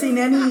never seen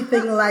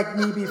anything like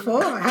me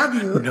before, have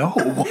you? No.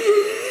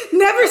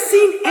 Never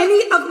seen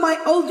any of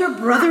my older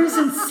brothers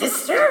and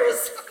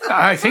sisters?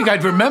 I think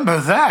I'd remember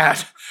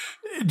that.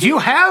 Do you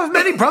have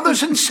many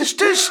brothers and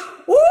sisters?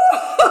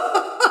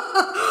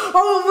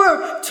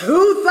 Over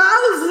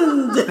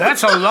 2,000.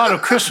 That's a lot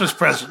of Christmas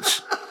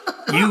presents.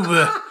 You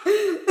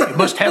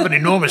must have an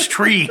enormous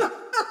tree.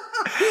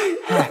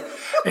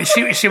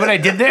 See what I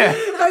did there?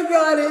 I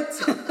got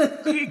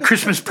it.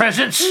 Christmas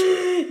presents?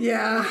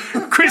 Yeah.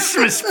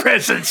 Christmas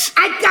presents.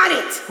 I got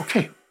it.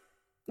 Okay.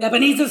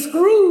 Ebenezer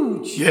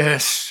Scrooge.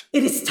 Yes.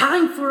 It is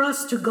time for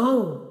us to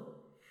go.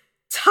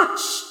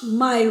 Touch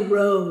my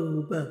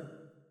robe.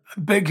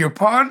 Beg your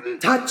pardon?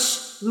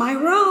 Touch my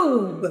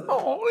robe.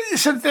 Oh,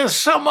 isn't there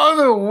some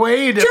other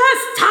way to...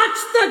 Just touch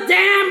the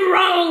damn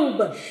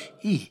robe.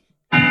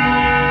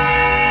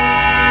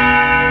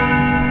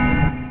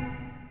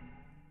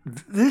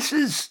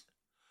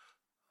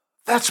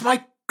 That's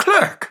my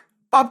clerk,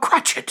 Bob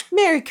Cratchit.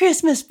 Merry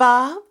Christmas,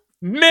 Bob.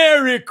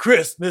 Merry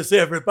Christmas,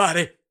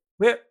 everybody.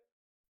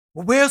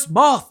 Where's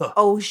Martha?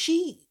 Oh,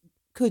 she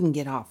couldn't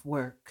get off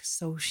work,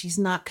 so she's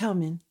not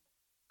coming.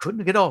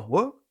 Couldn't get off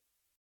work?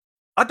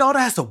 Our daughter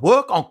has to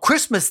work on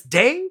Christmas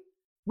Day?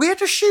 Where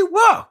does she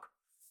work?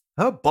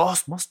 Her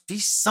boss must be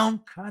some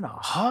kind of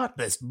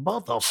heartless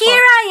motherfucker.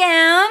 Here I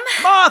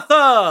am.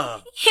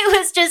 Martha! It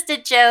was just a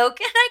joke,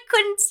 and I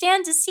couldn't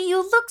stand to see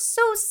you look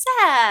so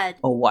sad.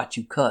 Or watch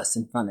you cuss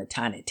in front of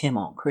Tiny Tim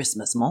on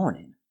Christmas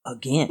morning.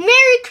 Again.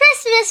 Merry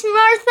Christmas,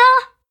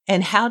 Martha!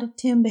 And how did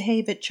Tim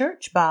behave at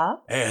church, Bob?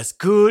 As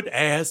good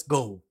as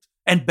gold.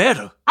 And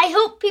better. I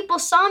hope people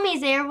saw me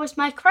there with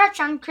my crutch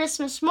on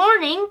Christmas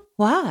morning.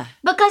 Why?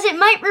 Because it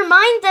might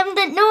remind them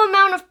that no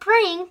amount of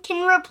praying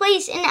can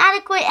replace an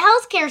adequate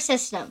healthcare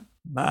system.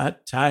 My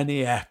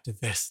tiny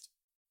activist.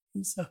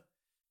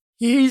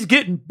 He's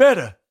getting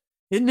better,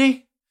 isn't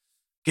he?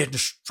 Getting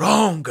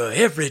stronger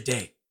every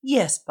day.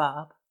 Yes,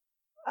 Bob.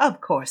 Of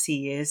course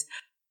he is.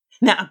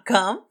 Now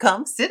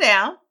come, sit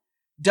down.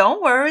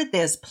 Don't worry,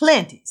 there's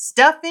plenty.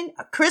 Stuffing,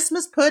 a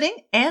Christmas pudding,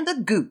 and a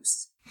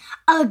goose.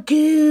 A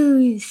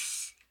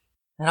goose.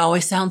 That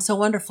always sounds so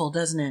wonderful,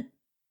 doesn't it?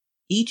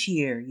 Each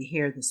year you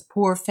hear this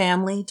poor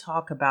family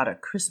talk about a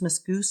Christmas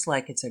goose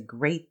like it's a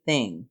great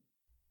thing.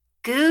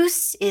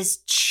 Goose is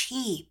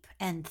cheap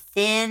and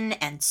thin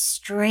and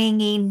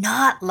stringy,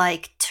 not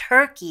like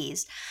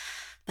turkeys.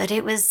 But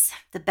it was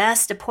the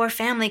best a poor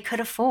family could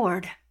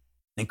afford.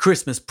 And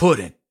Christmas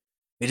pudding,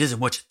 it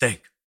isn't what you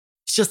think.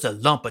 It's just a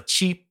lump of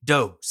cheap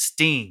dough,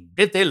 steamed.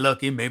 If they're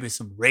lucky, maybe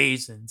some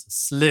raisins, a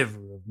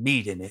sliver of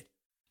meat in it.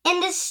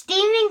 And the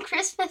steaming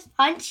Christmas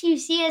punch you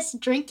see us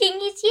drinking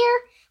each year?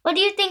 What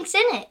do you think's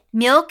in it?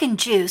 Milk and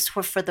juice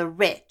were for the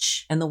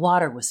rich. And the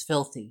water was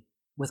filthy,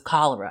 with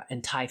cholera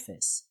and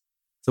typhus.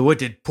 So what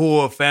did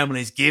poor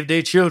families give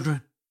their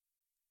children?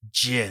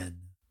 Gin.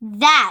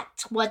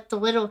 That's what the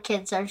little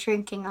kids are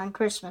drinking on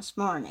Christmas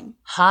morning.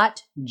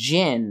 Hot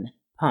gin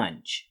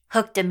punch.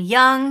 Hooked them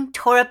young,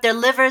 tore up their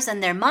livers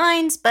and their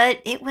minds, but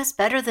it was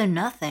better than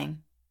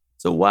nothing.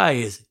 So why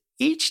is it?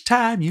 Each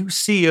time you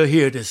see or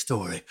hear this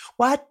story,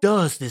 why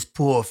does this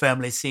poor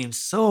family seem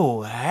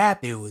so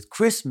happy with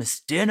Christmas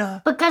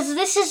dinner? Because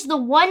this is the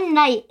one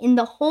night in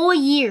the whole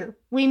year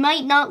we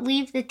might not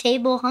leave the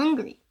table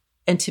hungry.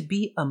 And to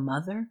be a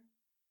mother,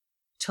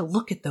 to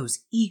look at those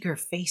eager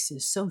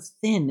faces so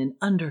thin and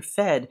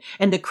underfed,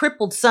 and a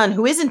crippled son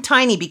who isn't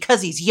tiny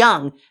because he's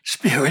young.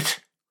 Spirit,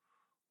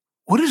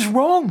 what is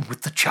wrong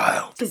with the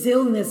child? His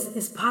illness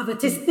is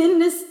poverty. His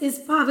thinness is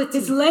poverty.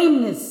 His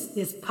lameness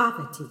is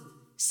poverty.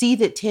 See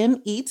that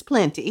Tim eats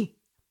plenty.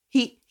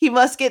 He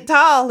must get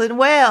tall and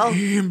well.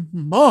 He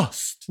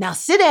must. Now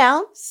sit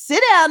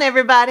down,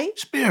 everybody.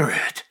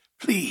 Spirit,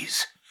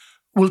 please,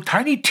 will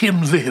Tiny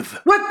Tim live?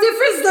 What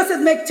difference does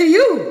it make to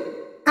you?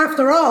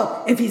 After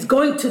all, if he's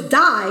going to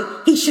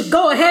die, he should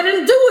go ahead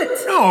and do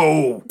it.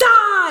 No.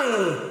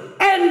 Die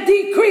and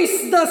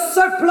decrease the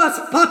surplus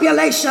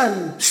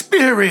population.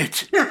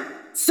 Spirit.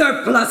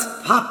 Surplus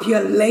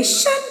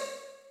population?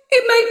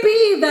 It may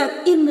be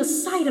that in the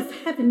sight of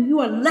heaven you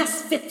are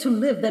less fit to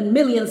live than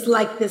millions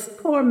like this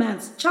poor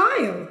man's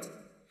child.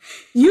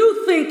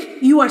 You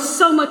think you are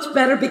so much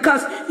better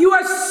because you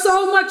are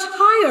so much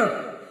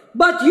higher.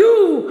 But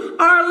you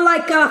are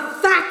like a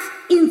fat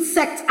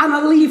insect on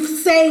a leaf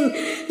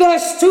saying,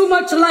 there's too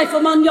much life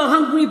among your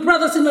hungry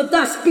brothers in the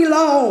dust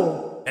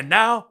below. And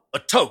now, a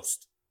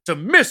toast to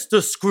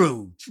Mr.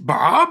 Scrooge.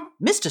 Bob?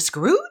 Mr.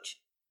 Scrooge?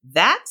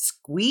 That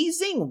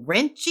squeezing,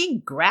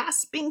 wrenching,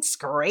 grasping,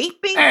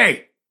 scraping?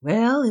 Hey!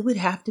 Well, it would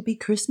have to be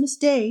Christmas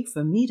Day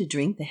for me to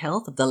drink the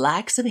health of the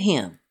likes of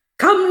him.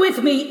 Come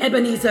with me,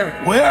 Ebenezer.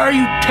 Where are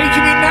you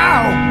taking me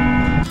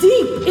now?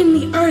 Deep in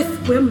the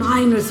earth where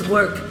miners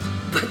work,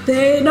 but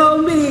they know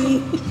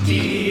me.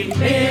 Deep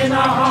in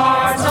our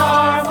hearts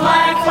our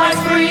flag flies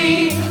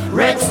free,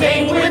 red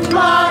stained with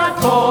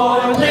blood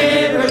for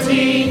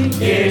liberty.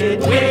 It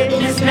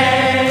witnessed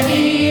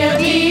many a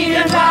deed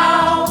and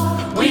vow.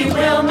 We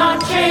will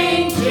not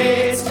change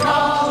its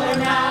color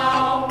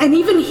now. And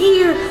even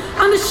here,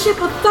 on a ship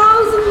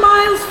 1,000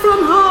 miles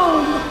from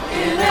home,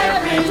 in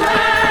every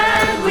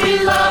land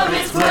we love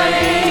its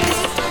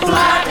place.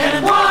 Black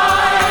and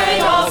white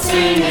all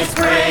sing its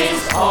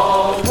praise.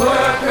 All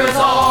workers,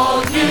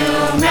 all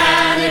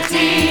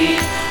humanity.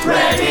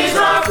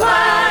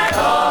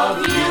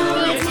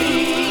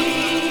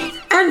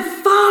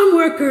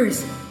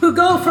 workers who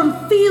go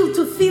from field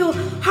to field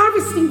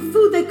harvesting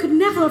food they could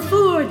never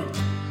afford.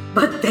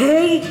 But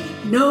they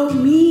know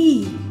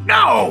me.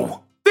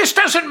 No! This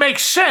doesn't make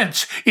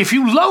sense. If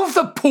you love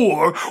the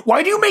poor,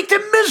 why do you make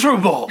them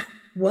miserable?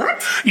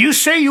 What? You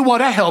say you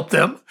want to help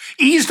them,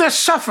 ease their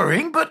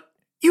suffering, but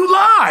you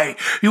lie.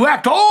 You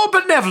act all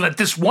benevolent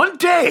this one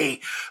day,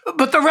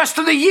 but the rest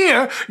of the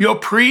year, your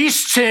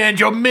priests and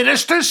your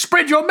ministers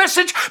spread your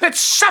message that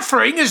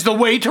suffering is the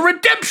way to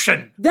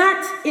redemption.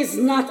 That is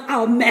not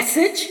our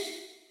message,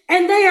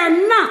 and they are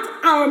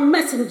not our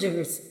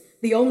messengers.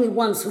 The only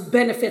ones who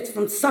benefit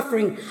from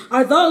suffering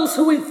are those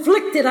who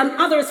inflict it on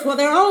others for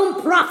their own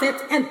profit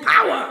and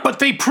power. But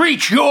they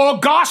preach your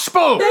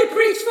gospel. They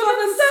preach for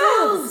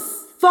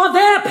themselves, for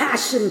their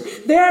passion,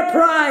 their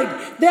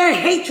pride, their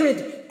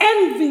hatred,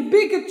 envy,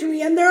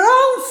 bigotry, and their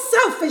own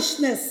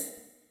selfishness.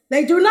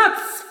 They do not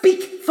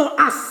speak for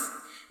us.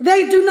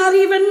 They do not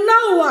even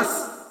know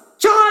us.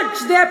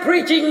 Charge their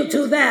preaching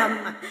to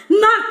them,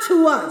 not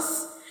to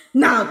us.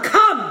 Now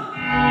come.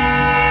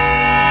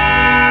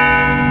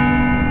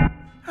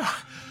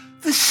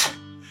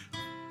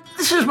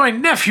 This is my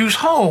nephew's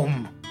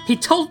home. He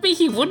told me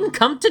he wouldn't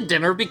come to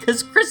dinner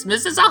because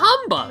Christmas is a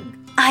humbug.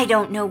 I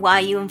don't know why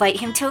you invite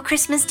him to a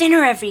Christmas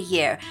dinner every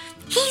year.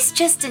 He's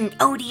just an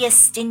odious,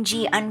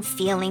 stingy,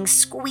 unfeeling,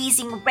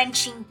 squeezing,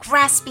 wrenching,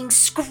 grasping,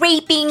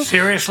 scraping...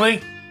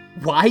 Seriously?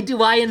 Why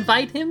do I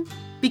invite him?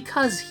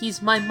 Because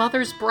he's my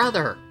mother's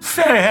brother.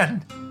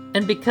 Fan!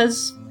 And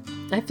because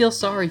I feel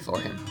sorry for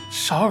him.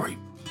 Sorry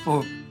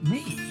for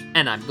me?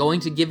 And I'm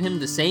going to give him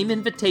the same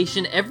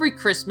invitation every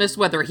Christmas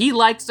whether he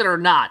likes it or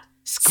not.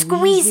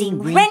 Squeezing,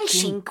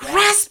 wrenching,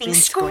 grasping,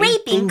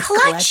 scraping,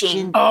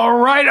 clutching. All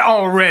right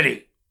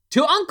already.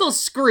 To Uncle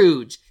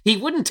Scrooge. He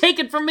wouldn't take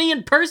it from me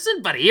in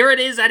person, but here it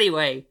is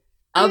anyway.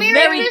 A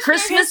Merry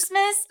Christmas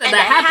and a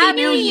Happy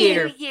New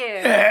Year.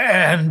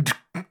 And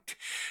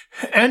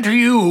to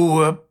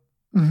you,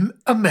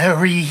 a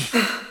Merry...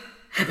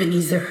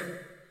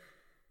 Ebenezer,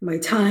 my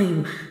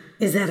time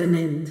is at an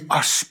end.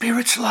 Our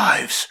spirits'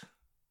 lives,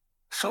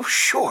 so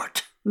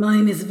short.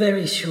 Mine is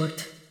very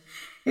short.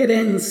 It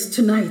ends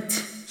tonight.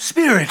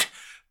 Spirit,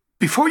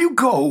 before you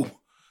go,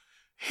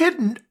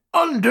 hidden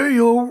under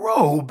your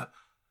robe,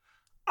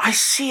 I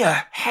see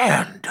a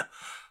hand,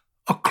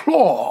 a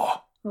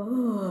claw.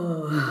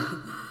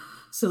 Oh,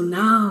 so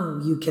now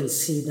you can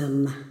see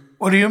them.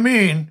 What do you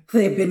mean?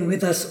 They've been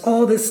with us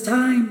all this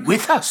time.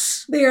 With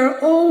us? They are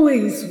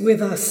always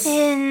with us.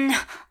 Thin,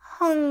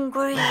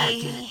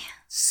 hungry.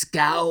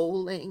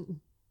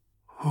 Scowling.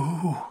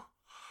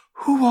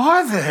 Who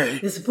are they?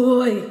 This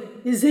boy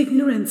is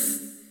ignorance.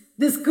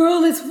 This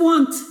girl is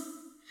want.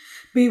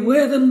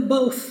 Beware them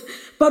both,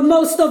 but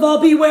most of all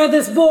beware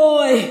this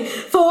boy,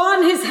 for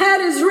on his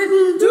head is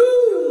written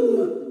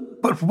doom.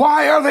 But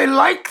why are they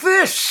like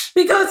this?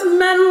 Because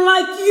men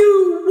like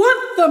you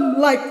want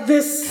them like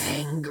this.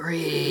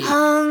 Angry.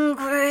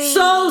 Hungry.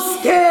 So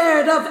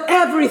scared of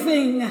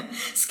everything.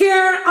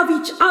 Scared of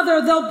each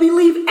other, they'll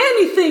believe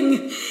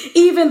anything,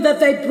 even that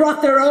they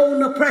brought their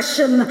own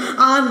oppression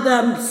on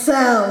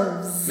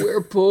themselves.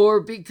 We're poor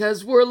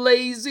because we're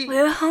lazy.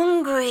 We're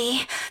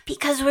hungry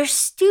because we're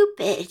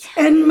stupid.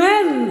 And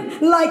men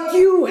like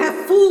you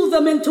have fooled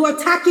them into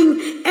attacking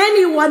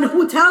anyone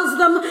who tells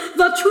them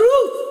the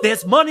truth.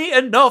 There's money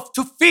enough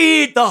to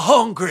feed the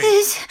hungry.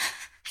 Is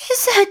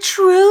that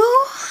true?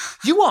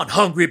 You aren't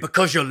hungry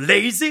because you're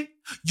lazy.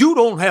 You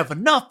don't have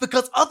enough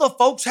because other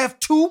folks have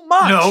too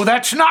much. No,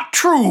 that's not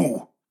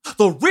true.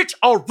 The rich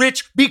are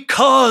rich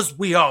because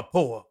we are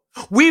poor.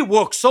 We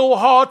work so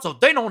hard so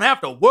they don't have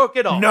to work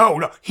at all.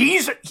 No,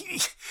 he's a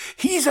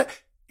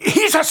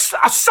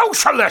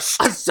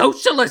socialist. A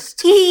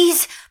socialist?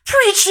 He's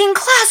preaching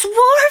class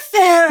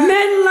warfare.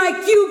 Men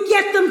like you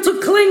get them to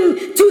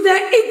cling to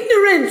their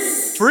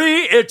ignorance.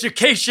 Free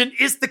education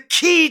is the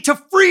key to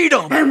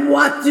freedom. And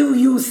what do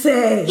you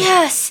say?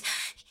 Yes.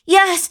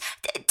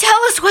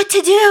 Tell us what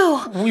to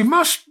do. We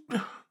must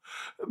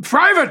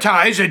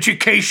privatize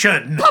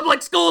education.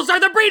 Public schools are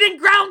the breeding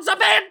grounds of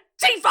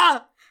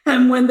Antifa.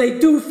 And when they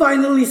do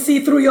finally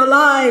see through your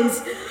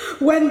lies,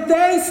 when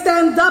they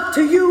stand up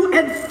to you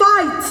and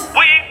fight.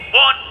 We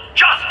want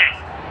justice.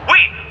 We,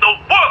 the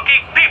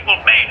working people,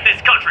 made this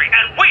country,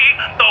 and we,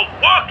 the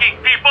working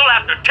people,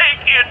 have to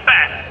take it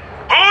back.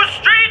 Whose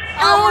streets?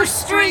 Our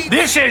streets.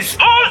 This is...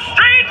 Whose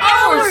streets?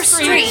 Our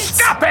streets.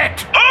 Stop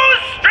it!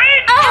 Whose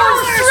streets?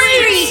 Our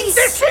streets.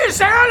 This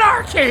is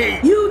anarchy!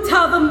 You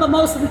tell them the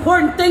most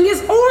important thing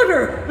is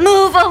order.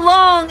 Move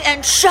along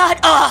and shut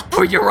up.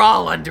 Or you're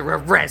all under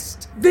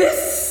arrest.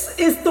 This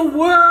is the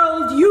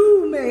world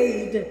you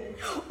made.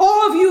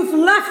 All you've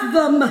left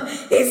them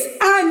is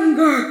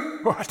anger.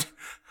 What?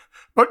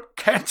 But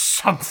can't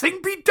something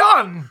be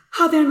done?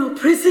 Are there no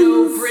prisons?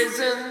 No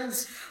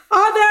prisons.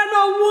 Are there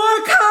no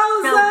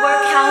workhouses? No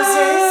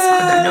workhouses.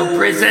 Are there no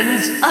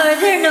prisons? Are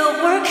there no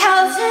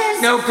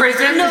workhouses? No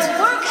prisons? No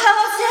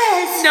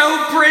workhouses.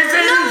 No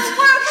prisons? No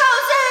workhouses.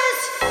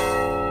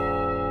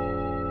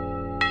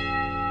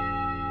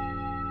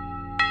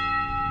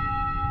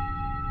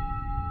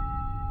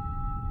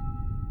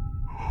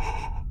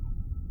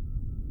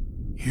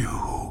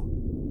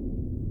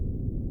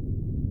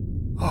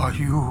 Are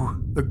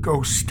you the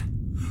ghost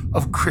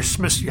of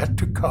Christmas yet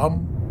to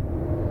come?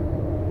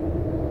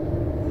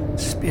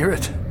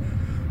 Spirit,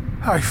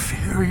 I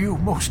fear you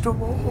most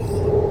of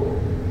all.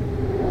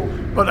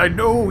 But I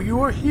know you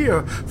are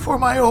here for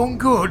my own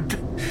good.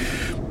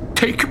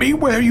 Take me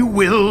where you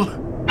will.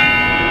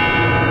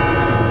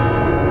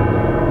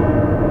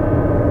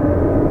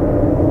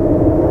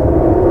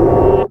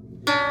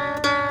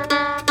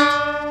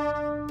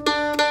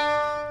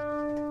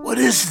 What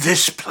is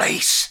this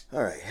place?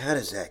 All right, how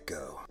does that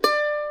go?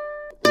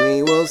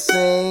 We will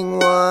sing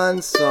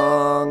one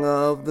song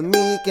of the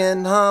meek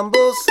and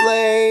humble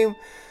slave,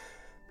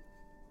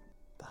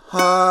 the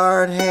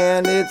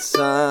hard-handed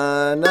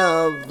son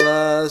of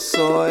the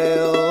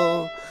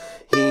soil.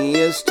 He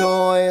is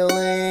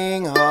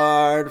toiling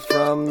hard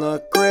from the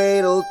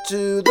cradle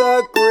to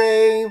the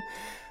grave,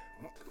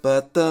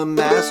 but the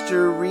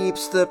master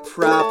reaps the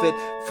profit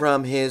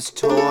from his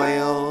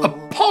toil. A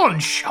pawn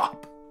shop?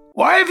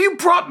 Why have you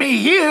brought me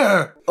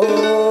here?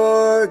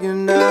 Organize,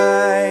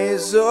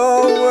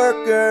 oh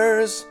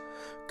workers,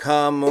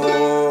 come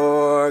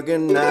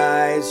organize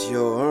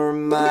your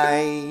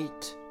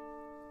might.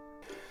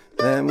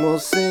 Then we'll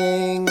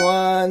sing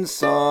one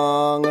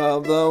song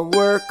of the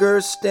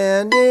workers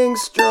standing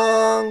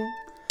strong,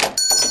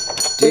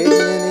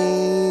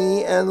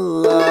 dignity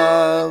and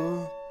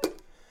love.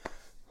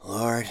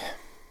 Lord,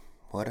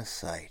 what a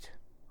sight.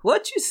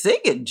 What you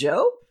singing,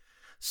 Joe?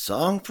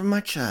 Song from my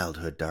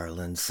childhood,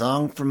 darling,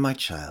 song from my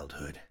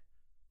childhood.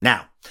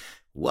 Now,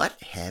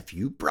 what have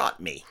you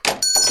brought me?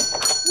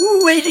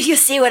 Wait till you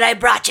see what I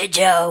brought you,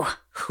 Joe.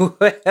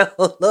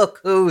 Well, look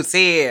who's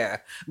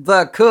here.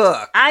 The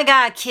cook. I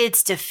got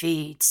kids to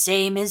feed,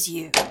 same as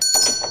you.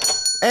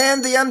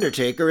 And the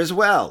Undertaker as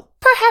well.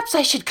 Perhaps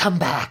I should come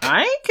back.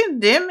 I ain't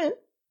condemning.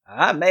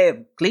 I may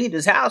have cleaned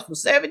his house for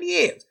 7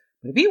 years.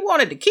 But if he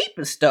wanted to keep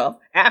his stuff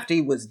after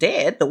he was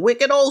dead, the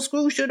wicked old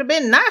screw should have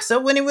been nicer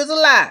when he was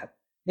alive.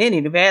 Then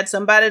he'd have had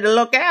somebody to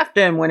look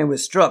after him when he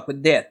was struck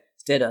with death,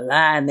 instead of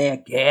lying there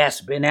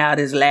gasping out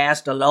his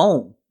last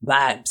alone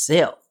by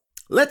himself.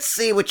 Let's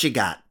see what you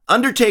got.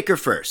 Undertaker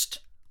first.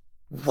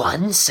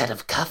 1 set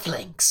of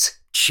cufflinks.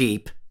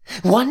 Cheap.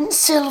 1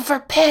 silver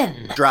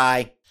pen.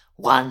 Dry.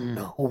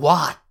 1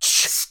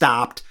 watch.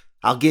 Stopped.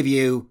 I'll give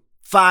you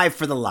 5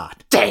 for the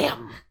lot.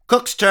 Damn.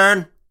 Cook's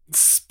turn.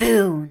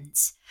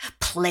 Spoons,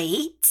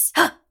 plates,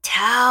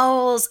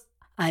 towels.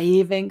 I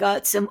even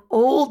got some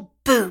old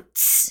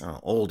boots. Oh,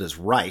 old is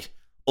right.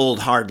 Old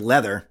hard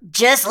leather.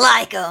 Just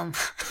like 'em.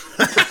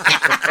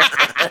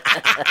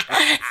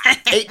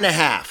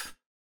 8.5.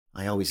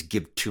 I always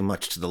give too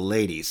much to the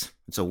ladies.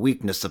 It's a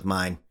weakness of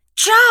mine.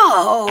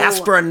 Joe!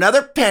 Ask for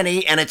another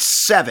penny and it's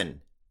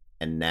 7.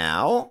 And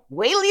now?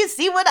 Wait till you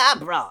see what I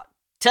brought.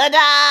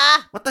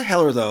 Ta-da! What the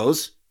hell are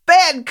those?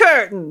 Bed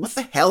curtains. What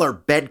the hell are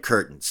bed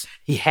curtains?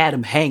 He had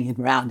 'em hanging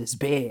round his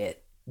bed.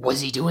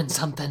 Was he doing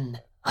something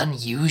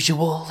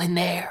unusual in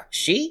there?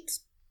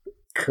 Sheets,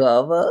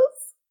 covers,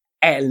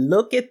 and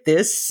look at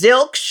this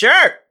silk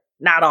shirt.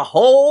 Not a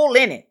hole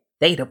in it.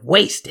 They'd have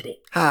wasted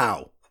it.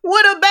 How?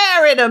 Would have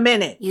buried him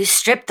in it. You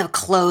stripped the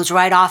clothes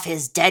right off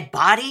his dead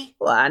body?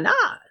 Why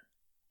not?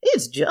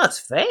 It's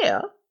just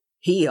fair.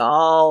 He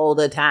all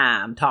the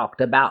time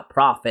talked about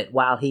profit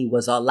while he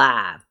was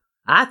alive.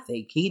 I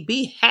think he'd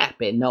be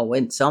happy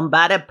knowing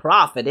somebody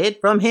profited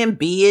from him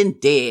being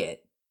dead.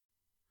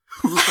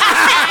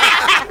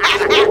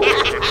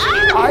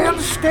 I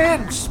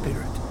understand,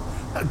 Spirit.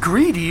 A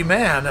greedy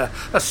man,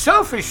 a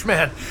selfish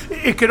man.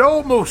 It could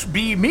almost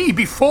be me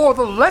before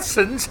the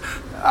lessons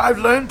I've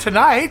learned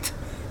tonight.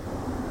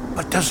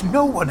 But does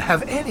no one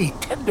have any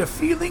tender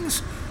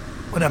feelings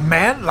when a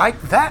man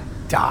like that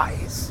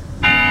dies?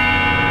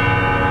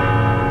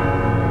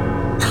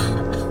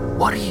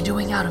 What are you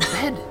doing out of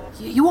bed?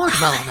 You aren't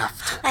well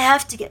enough to... I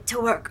have to get to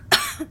work.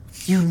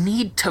 You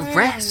need to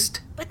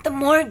rest. But the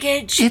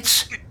mortgage...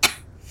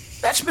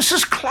 That's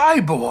Mrs.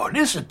 Clybourne,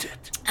 isn't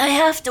it? I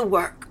have to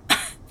work.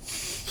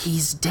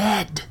 He's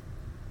dead.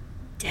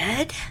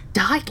 Dead?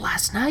 Died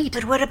last night.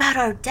 But what about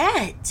our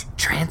debt?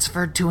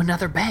 Transferred to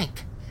another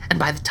bank. And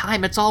by the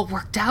time it's all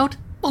worked out,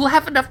 we'll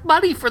have enough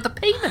money for the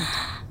payment.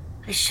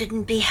 I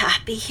shouldn't be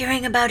happy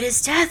hearing about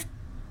his death.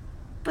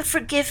 But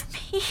forgive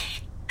me.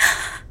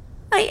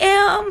 I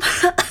am.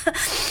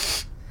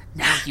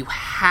 Now you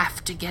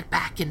have to get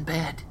back in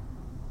bed.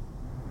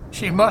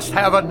 She must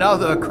have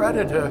another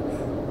creditor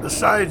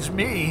besides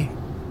me.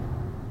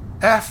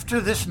 After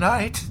this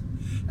night,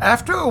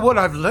 after what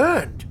I've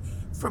learned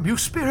from you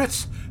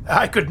spirits,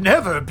 I could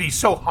never be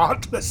so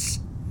heartless.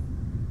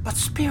 But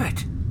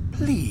Spirit,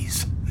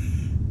 please,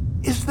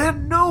 is there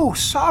no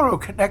sorrow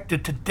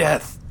connected to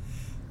death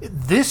in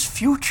this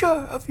future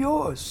of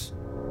yours?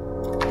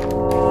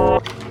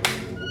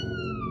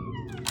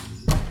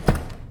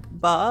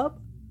 Bob?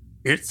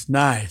 It's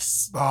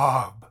nice.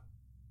 Bob.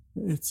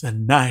 It's a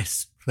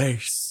nice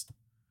place.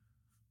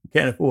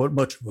 Can't afford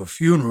much of a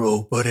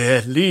funeral, but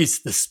at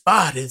least the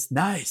spot is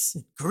nice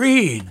and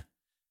green.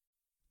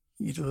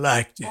 You'd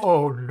liked it.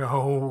 Oh,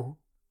 no.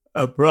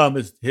 I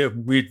promised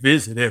him we'd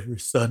visit every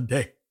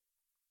Sunday.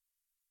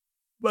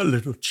 My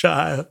little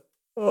child.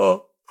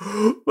 Oh,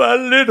 my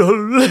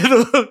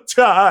little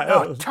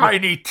child. Oh,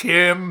 Tiny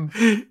Tim.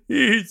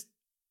 He's...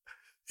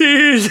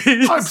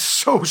 I'm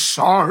so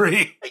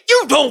sorry.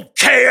 You don't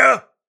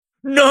care.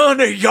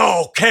 None of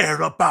y'all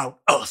care about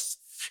us.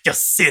 You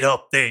sit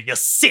up there, you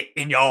sit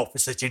in your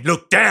offices, you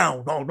look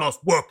down on us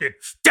working,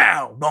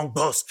 down on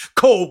us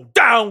cold,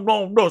 down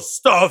on us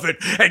starving,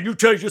 and you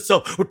tell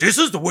yourself, well, this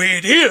is the way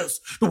it is,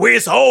 the way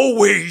it's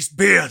always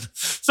been.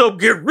 Some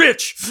get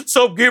rich,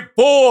 some get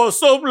poor,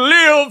 some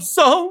live,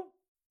 some...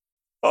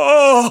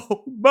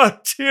 Oh, my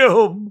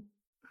Tim.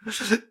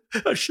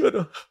 I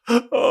should've.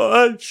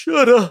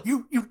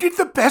 You did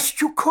the best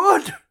you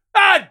could.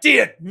 I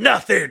did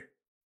nothing.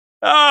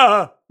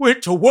 I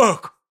went to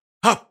work.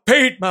 I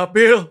paid my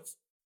bills.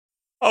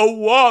 I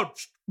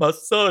watched my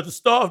son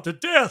starve to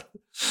death.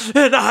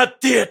 And I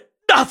did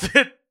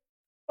nothing.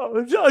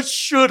 I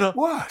should've.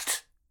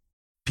 What?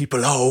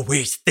 People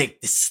always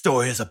think this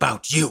story is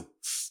about you.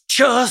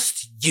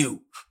 Just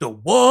you. The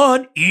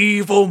one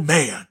evil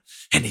man.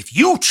 And if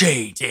you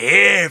change,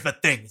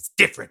 everything is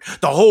different.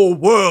 The whole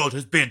world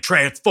has been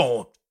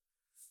transformed.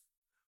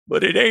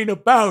 But it ain't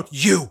about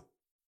you.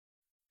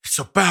 It's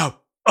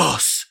about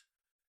us.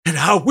 And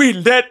how we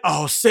let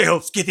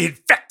ourselves get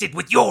infected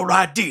with your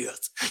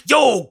ideas,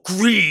 your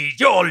greed,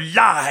 your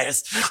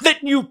lies,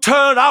 letting you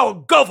turn our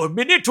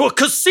government into a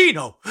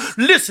casino,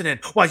 listening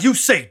while you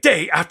say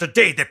day after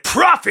day that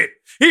profit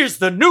is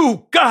the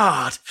new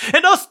God,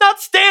 and us not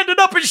standing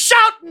up and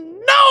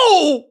shouting,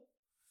 no!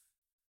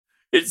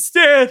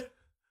 Instead,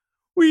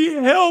 we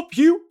help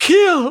you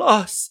kill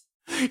us,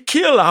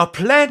 kill our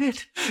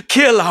planet,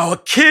 kill our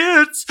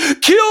kids,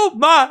 kill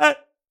mine.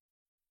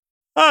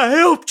 I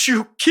helped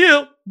you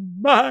kill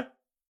mine.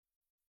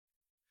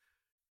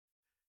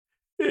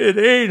 It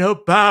ain't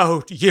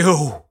about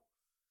you.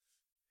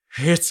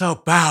 It's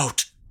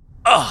about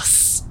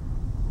us.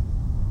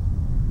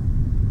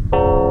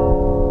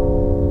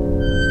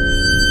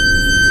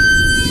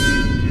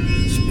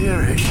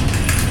 Spirit,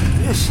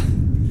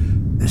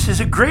 this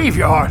is a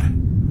graveyard.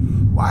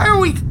 Why are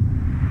we...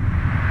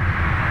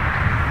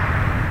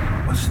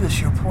 What's this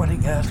you're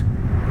pointing at?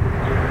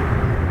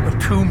 A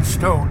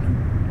tombstone.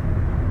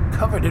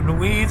 Covered in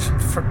weeds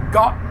and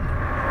forgotten.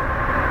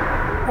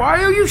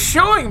 Why are you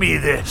showing me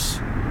this?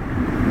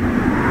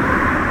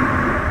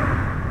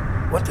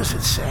 What does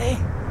it say?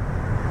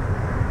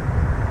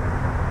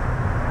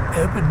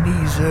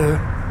 Ebenezer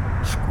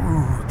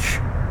Scrooge.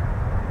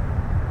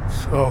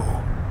 So,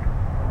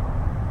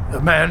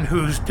 the man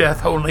whose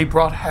death only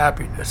brought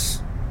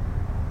happiness,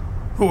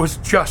 who was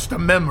just a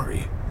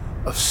memory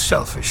of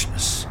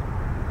selfishness.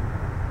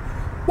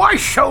 Why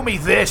show me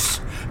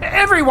this?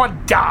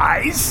 Everyone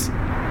dies.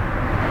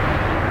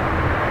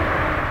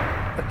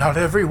 But not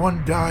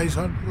everyone dies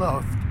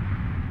unloved.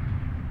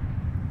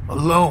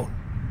 Alone.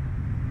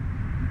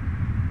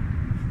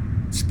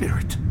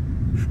 Spirit,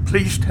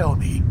 please tell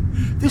me,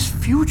 this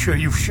future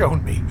you've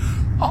shown me,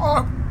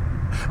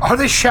 are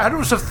they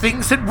shadows of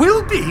things that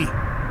will be?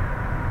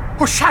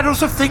 Or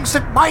shadows of things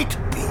that might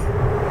be?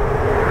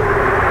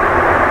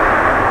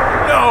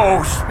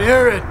 No,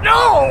 Spirit,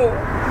 no!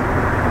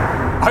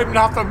 I'm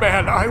not the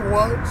man I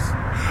was.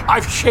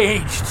 I've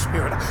changed,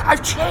 Spirit.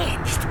 I've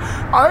changed.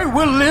 I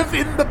will live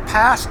in the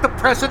past, the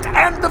present,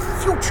 and the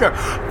future.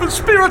 The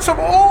spirits of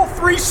all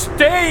three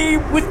stay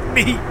with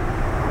me.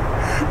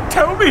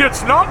 Tell me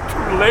it's not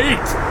too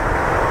late.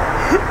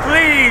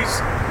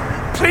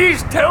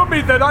 Please tell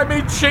me that I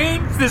may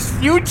change this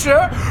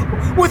future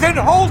with an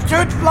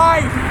altered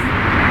life.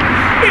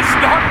 It's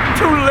not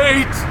too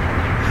late.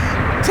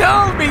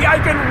 Tell me I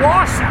can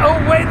wash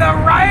away the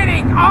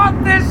writing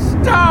on this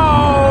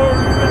stone.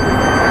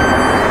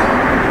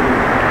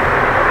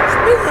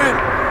 Spirit,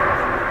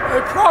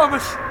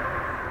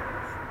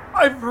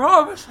 I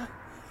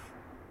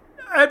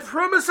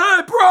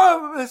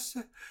promise.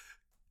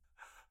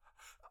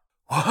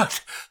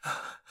 What?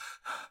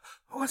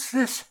 What's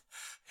this?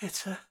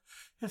 It's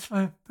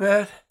my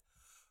bed.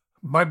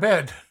 My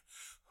bed.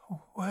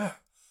 Where?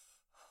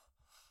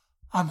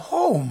 I'm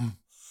home.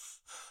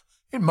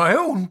 In my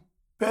own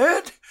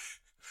bed?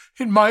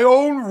 In my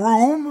own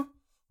room?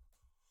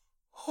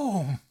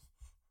 Home.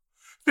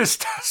 This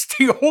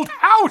dusty old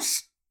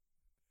house.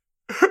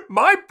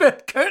 My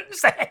bed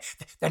curtains,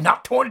 they're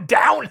not torn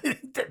down.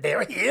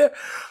 They're here.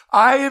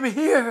 I am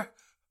here.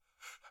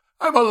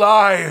 I'm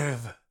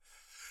alive.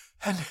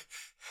 And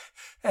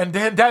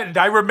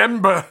I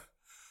remember.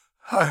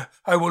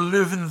 I will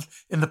live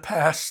in the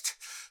past,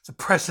 the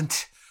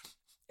present,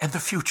 and the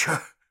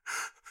future.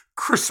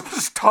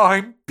 Christmas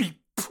time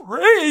be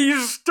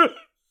praised.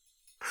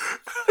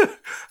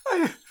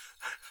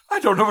 I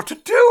don't know what to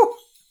do.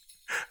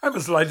 I'm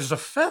as light as a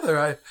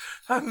feather.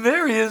 I'm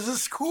merry as a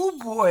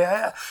schoolboy.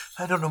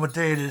 I don't know what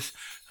day it is.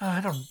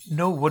 I don't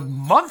know what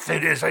month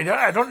it is.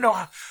 I don't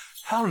know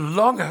how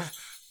long I've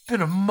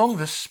been among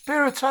the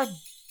spirits. I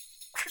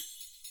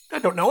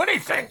don't know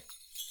anything.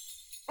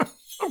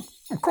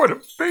 I'm quite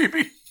a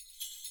baby.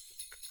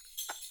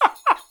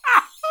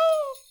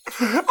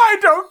 I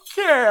don't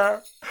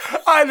care.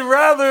 I'd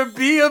rather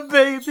be a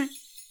baby.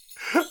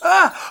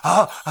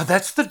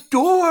 That's the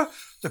door.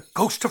 The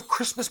ghost of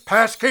Christmas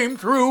past came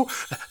through.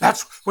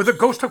 That's where the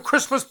ghost of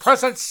Christmas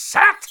present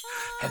sat.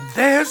 And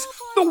there's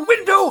the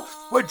window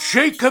where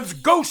Jacob's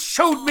ghost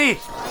showed me.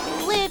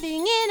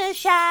 Living in a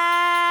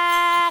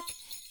shack.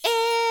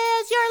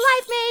 Is your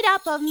life made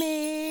up of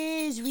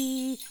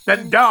misery?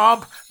 Then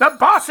Dom, the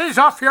boss is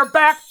off your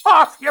back.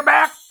 Off your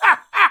back.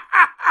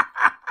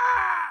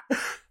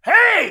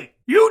 Hey,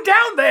 you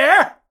down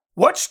there.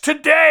 What's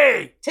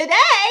today? Today?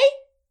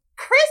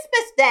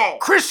 Christmas Day.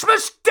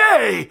 Christmas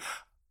Day.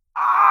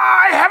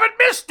 I haven't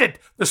missed it.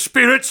 The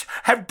spirits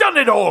have done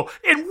it all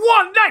in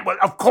one night. Well,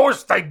 of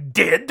course they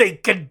did. They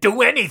can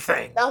do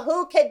anything. The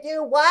who can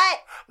do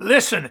what?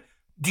 Listen,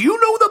 do you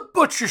know the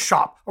butcher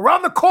shop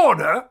around the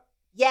corner?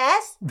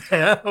 Yes.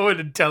 Oh, an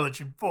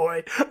intelligent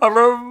boy. A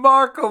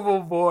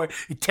remarkable boy.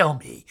 Tell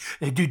me,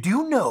 do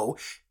you know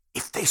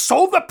if they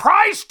sold the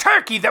prize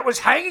turkey that was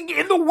hanging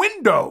in the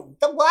window?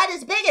 The one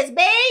as big as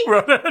me?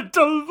 A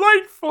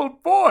delightful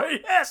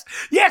boy.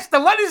 Yes, the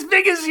one as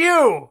big as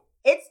you.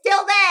 It's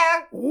still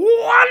there.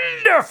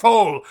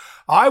 Wonderful!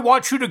 I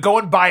want you to go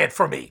and buy it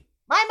for me.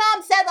 My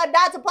mom said I'm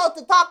not supposed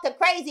to talk to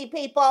crazy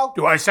people.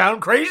 Do I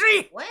sound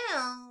crazy?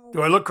 Well...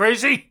 Do I look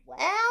crazy?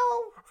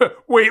 Well...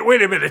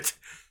 Wait a minute.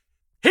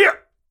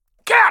 Here,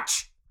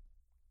 catch!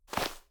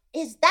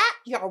 Is that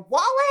your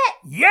wallet?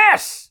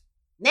 Yes!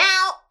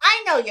 Now,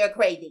 I know you're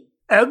crazy.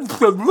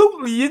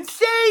 Absolutely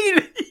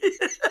insane!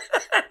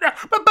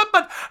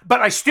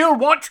 but I still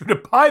want you to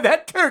buy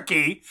that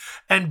turkey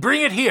and bring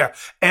it here.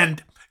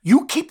 And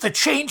you keep the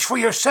change for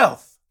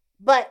yourself.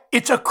 But...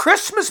 It's a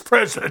Christmas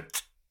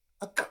present.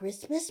 A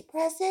Christmas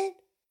present?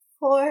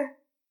 For...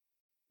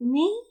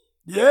 me?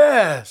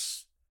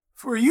 Yes.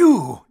 For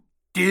you,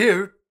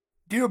 dear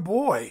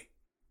boy.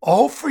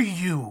 All for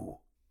you.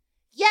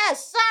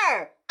 Yes,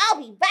 sir. I'll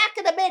be back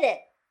in a minute.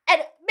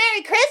 And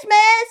Merry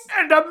Christmas!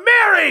 And a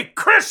Merry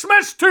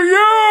Christmas to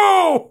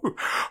you!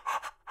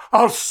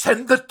 I'll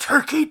send the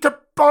turkey to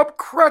Bob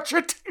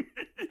Cratchit.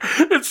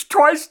 It's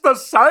twice the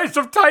size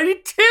of Tiny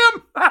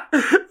Tim.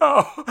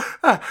 Oh,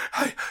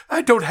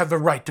 I don't have the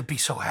right to be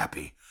so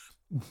happy.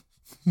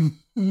 But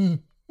I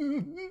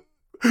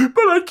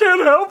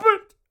can't help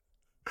it.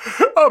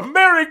 A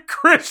Merry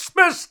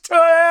Christmas to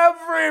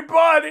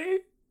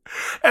everybody.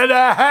 And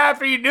a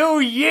Happy New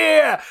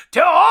Year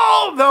to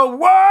all the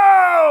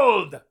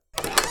world!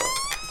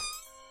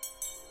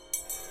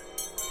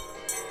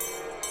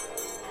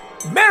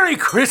 Merry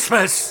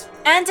Christmas!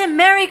 And a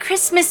Merry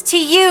Christmas to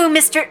you,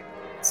 Mr.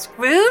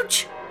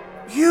 Scrooge?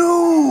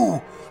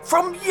 You!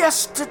 From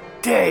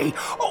yesterday!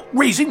 Oh,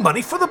 raising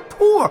money for the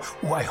poor!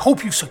 Oh, I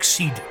hope you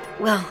succeeded.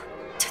 Well,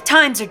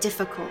 times are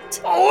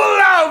difficult. Oh,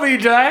 allow me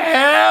to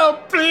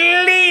help,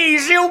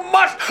 please! You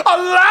must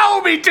allow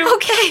me to...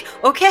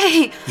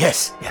 Okay.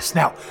 Yes.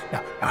 Now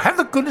have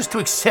the goodness to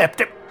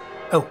accept it.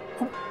 Oh,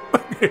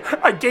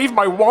 I gave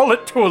my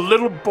wallet to a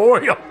little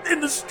boy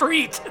in the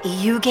street.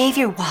 You gave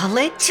your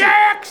wallet?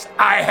 Checks!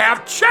 I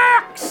have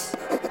checks!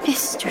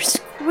 Mr.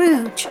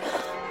 Scrooge,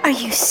 are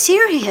you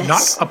serious?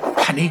 Not a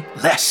penny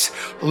less.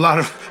 A lot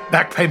of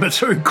back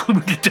payments are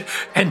included.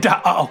 And,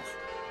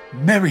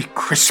 Merry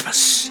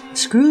Christmas.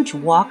 Scrooge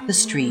walked the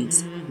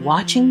streets,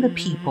 watching the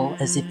people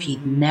as if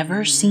he'd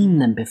never seen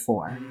them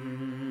before.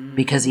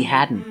 Because he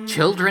hadn't.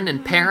 Children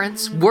and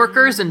parents,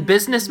 workers and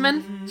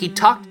businessmen. He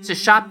talked to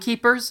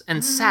shopkeepers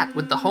and sat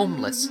with the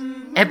homeless.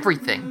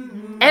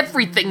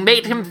 Everything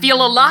made him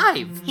feel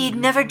alive. He'd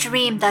never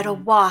dreamed that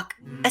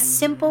a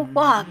simple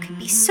walk, could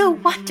be so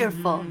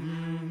wonderful.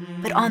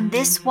 But on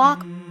this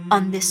walk,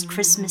 on this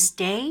Christmas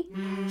Day,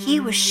 he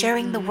was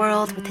sharing the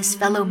world with his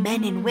fellow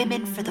men and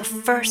women for the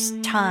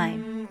first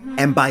time.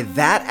 And by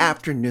that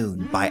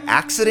afternoon, by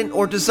accident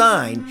or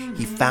design,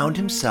 he found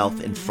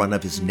himself in front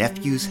of his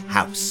nephew's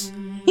house.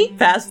 He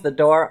passed the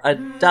door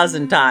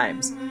 12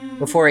 times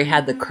before he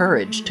had the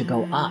courage to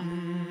go up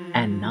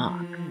and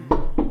knock.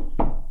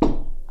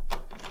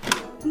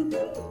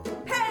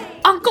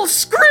 Uncle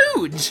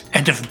Scrooge!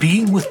 And if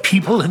being with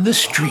people in the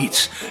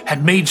streets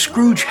had made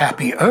Scrooge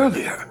happy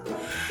earlier,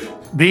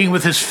 being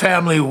with his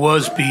family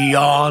was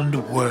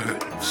beyond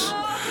words.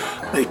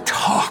 They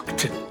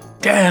talked and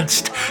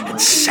danced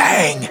and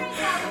sang.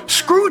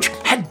 Scrooge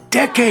had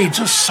decades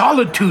of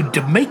solitude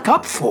to make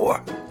up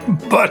for.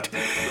 But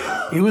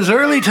he was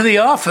early to the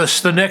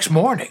office the next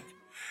morning.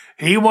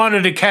 He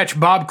wanted to catch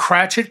Bob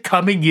Cratchit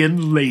coming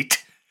in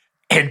late.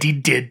 And he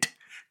did.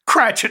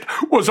 Cratchit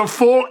was a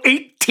full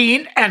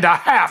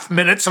 18.5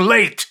 minutes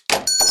late.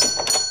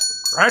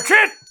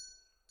 Cratchit?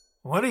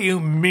 What do you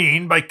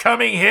mean by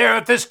coming here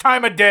at this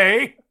time of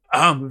day?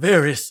 I'm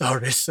very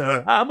sorry,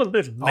 sir. I'm a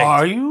little late.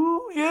 Are you?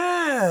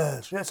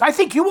 Yes, I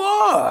think you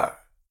are.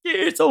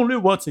 It's only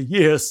once a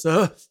year,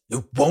 sir.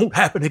 It won't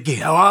happen again.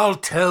 Now, I'll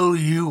tell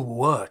you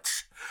what.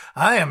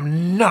 I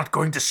am not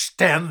going to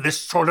stand this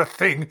sort of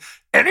thing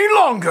any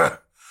longer.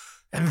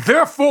 And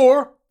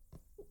therefore,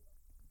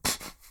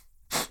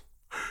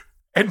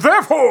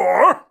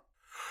 I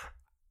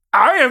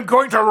am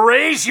going to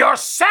raise your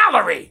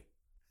salary.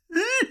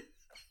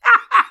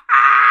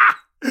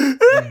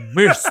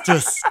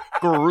 Mr.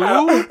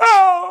 Scrooge?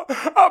 Oh,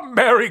 a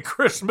Merry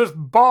Christmas,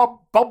 Bob.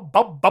 Bob.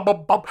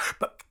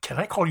 But can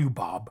I call you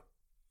Bob?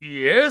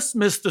 Yes,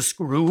 Mr.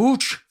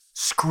 Scrooge.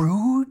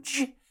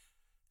 Scrooge?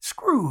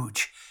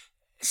 Scrooge.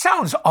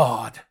 Sounds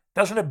odd,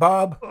 doesn't it,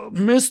 Bob?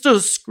 Mr.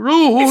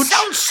 Scrooge? It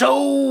sounds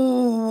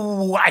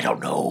so, I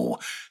don't know,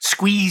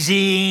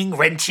 squeezing,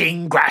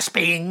 wrenching,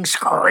 grasping,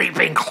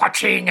 scraping,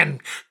 clutching,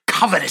 and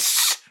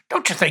covetous,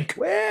 don't you think?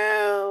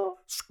 Well,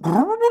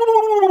 Scrooge.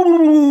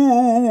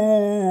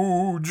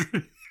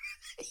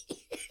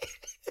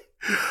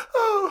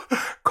 Oh,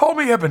 call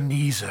me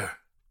Ebenezer.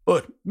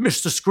 But,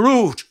 Mr.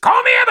 Scrooge.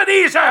 Call me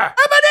Ebenezer!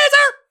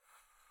 Ebenezer!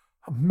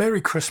 A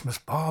Merry Christmas,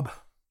 Bob.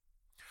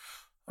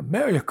 A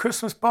Merrier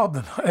Christmas, Bob,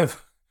 than I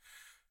have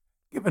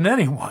given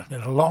anyone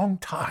in a long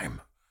time.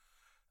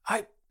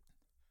 I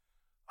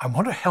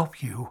want to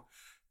help you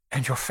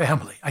and your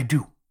family. I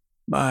do.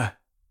 My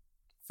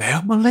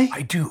family?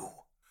 I do.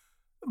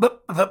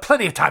 But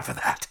plenty of time for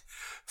that.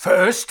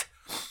 First,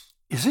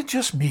 is it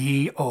just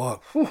me,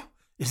 or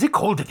is it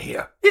cold in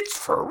here? It's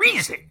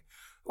freezing.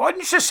 Why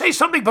didn't you say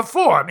something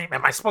before? I mean,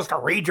 am I supposed to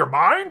read your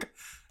mind?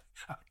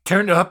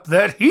 Turn up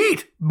that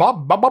heat.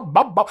 Bob.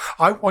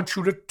 I want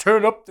you to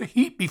turn up the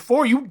heat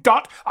before you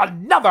dot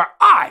another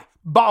I,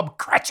 Bob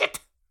Cratchit.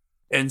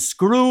 And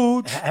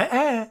Scrooge,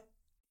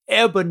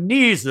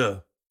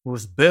 Ebenezer,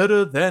 was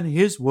better than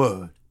his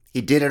word.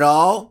 He did it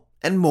all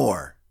and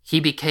more. He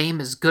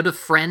became as good a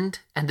friend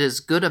and as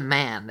good a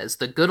man as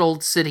the good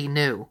old city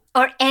knew.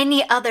 Or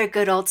any other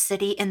good old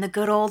city in the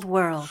good old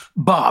world.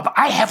 Bob,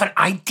 I have an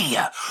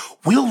idea.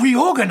 We'll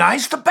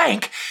reorganize the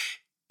bank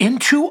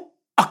into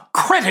a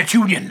credit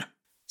union.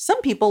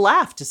 Some people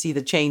laughed to see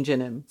the change in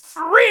him.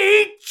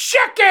 Free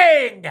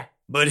checking!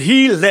 But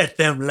he let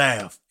them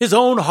laugh. His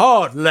own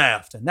heart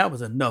laughed, and that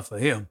was enough for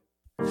him.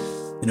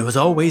 And it was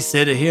always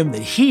said of him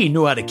that he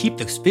knew how to keep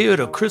the spirit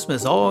of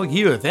Christmas all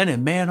year if any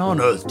man on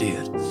earth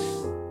did.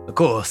 Of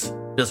course,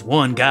 just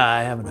one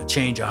guy having a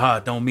change of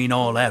heart don't mean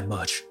all that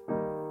much.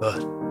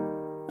 But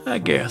I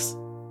guess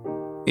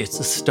it's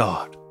a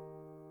start.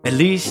 At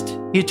least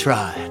he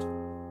tried.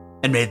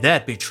 And may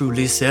that be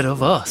truly said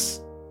of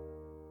us.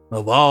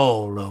 Of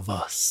all of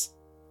us.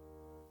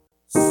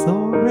 So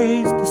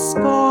raise the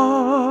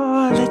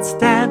scarlet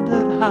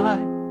standard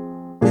high.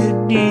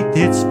 Beneath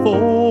its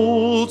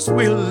folds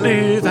we'll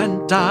live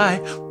and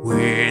die.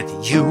 With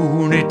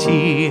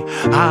unity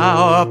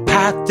our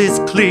path is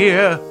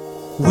clear.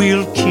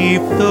 We'll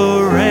keep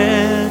the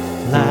red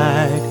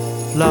flag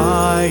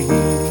flying.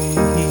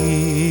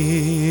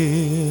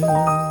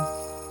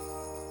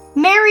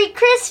 Merry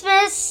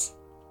Christmas!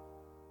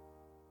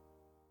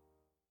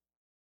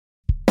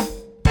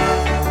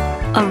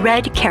 A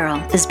Red Carol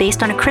is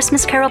based on A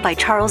Christmas Carol by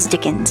Charles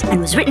Dickens and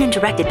was written and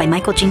directed by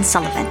Michael Gene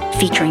Sullivan,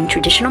 featuring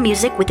traditional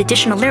music with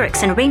additional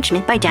lyrics and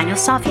arrangement by Daniel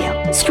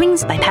Savio,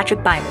 strings by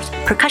Patrick Byers,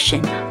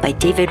 percussion by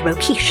David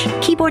Roquiche,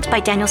 keyboards by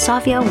Daniel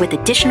Savio with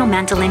additional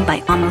mandolin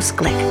by Amos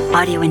Glick,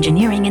 audio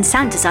engineering and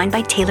sound design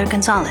by Taylor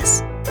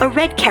Gonzalez. A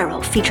Red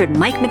Carol featured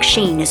Mike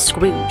McShane as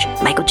Scrooge,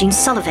 Michael Gene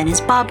Sullivan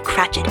as Bob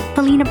Cratchit,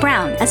 Felina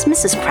Brown as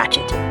Mrs.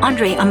 Cratchit,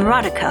 Andre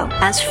Amaratico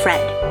as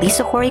Fred,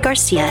 Lisa Hori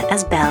Garcia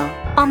as Belle,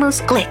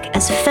 Amos Glick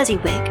as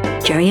Fezziwig,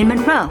 Jerrian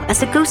Monroe as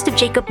the ghost of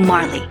Jacob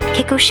Marley,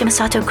 Keiko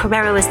Shimasato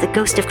Carrero as the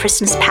ghost of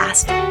Christmas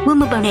Past,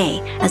 Wilma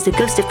Bonet as the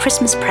ghost of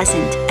Christmas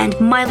Present, and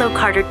Milo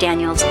Carter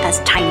Daniels as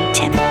Tiny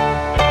Tim.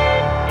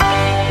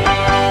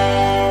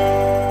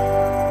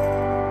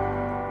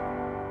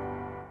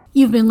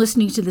 You've been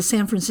listening to the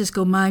San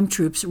Francisco Mime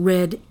Troupe's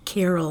Red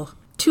Carol.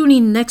 Tune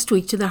in next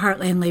week to the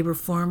Heartland Labor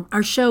Forum.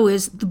 Our show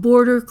is The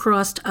Border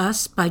Crossed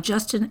Us by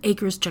Justin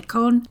Akers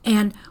Chacon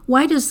and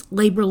Why Does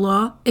Labor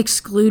Law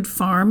Exclude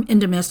Farm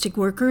and Domestic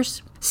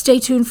Workers? Stay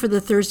tuned for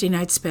the Thursday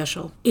night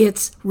special.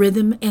 It's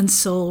Rhythm and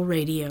Soul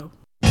Radio.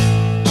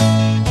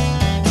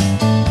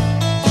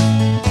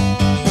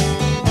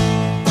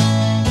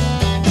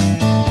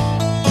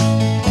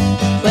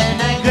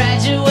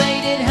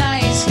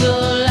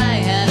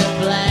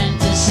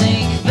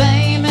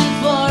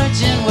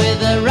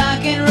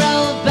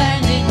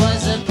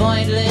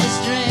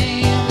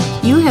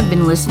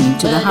 Been listening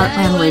to the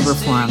Heartland Labor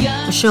Forum,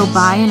 a show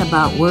by and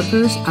about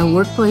workers, our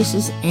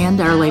workplaces,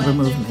 and our labor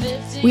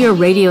movement. We are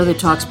radio that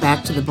talks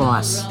back to the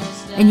boss.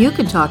 And you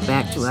can talk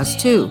back to us,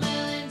 too.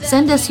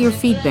 Send us your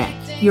feedback,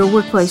 your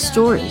workplace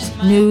stories,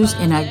 news,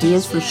 and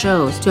ideas for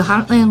shows to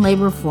Heartland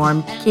Labor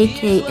Forum,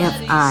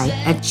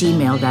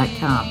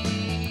 kkfi@gmail.com.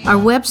 Our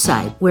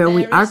website, where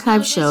we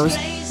archive shows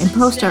and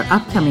post our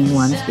upcoming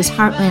ones, is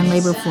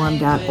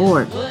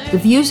heartlandlaborforum.org. The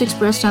views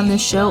expressed on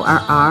this show are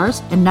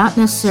ours and not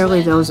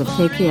necessarily those of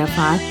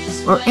KKFI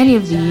or any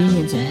of the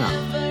unions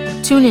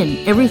involved. Tune in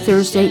every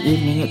Thursday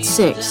evening at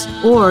 6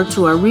 or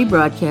to our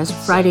rebroadcast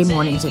Friday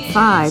mornings at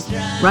 5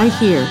 right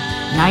here,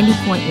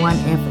 90.1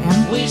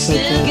 FM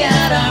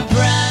KKFI.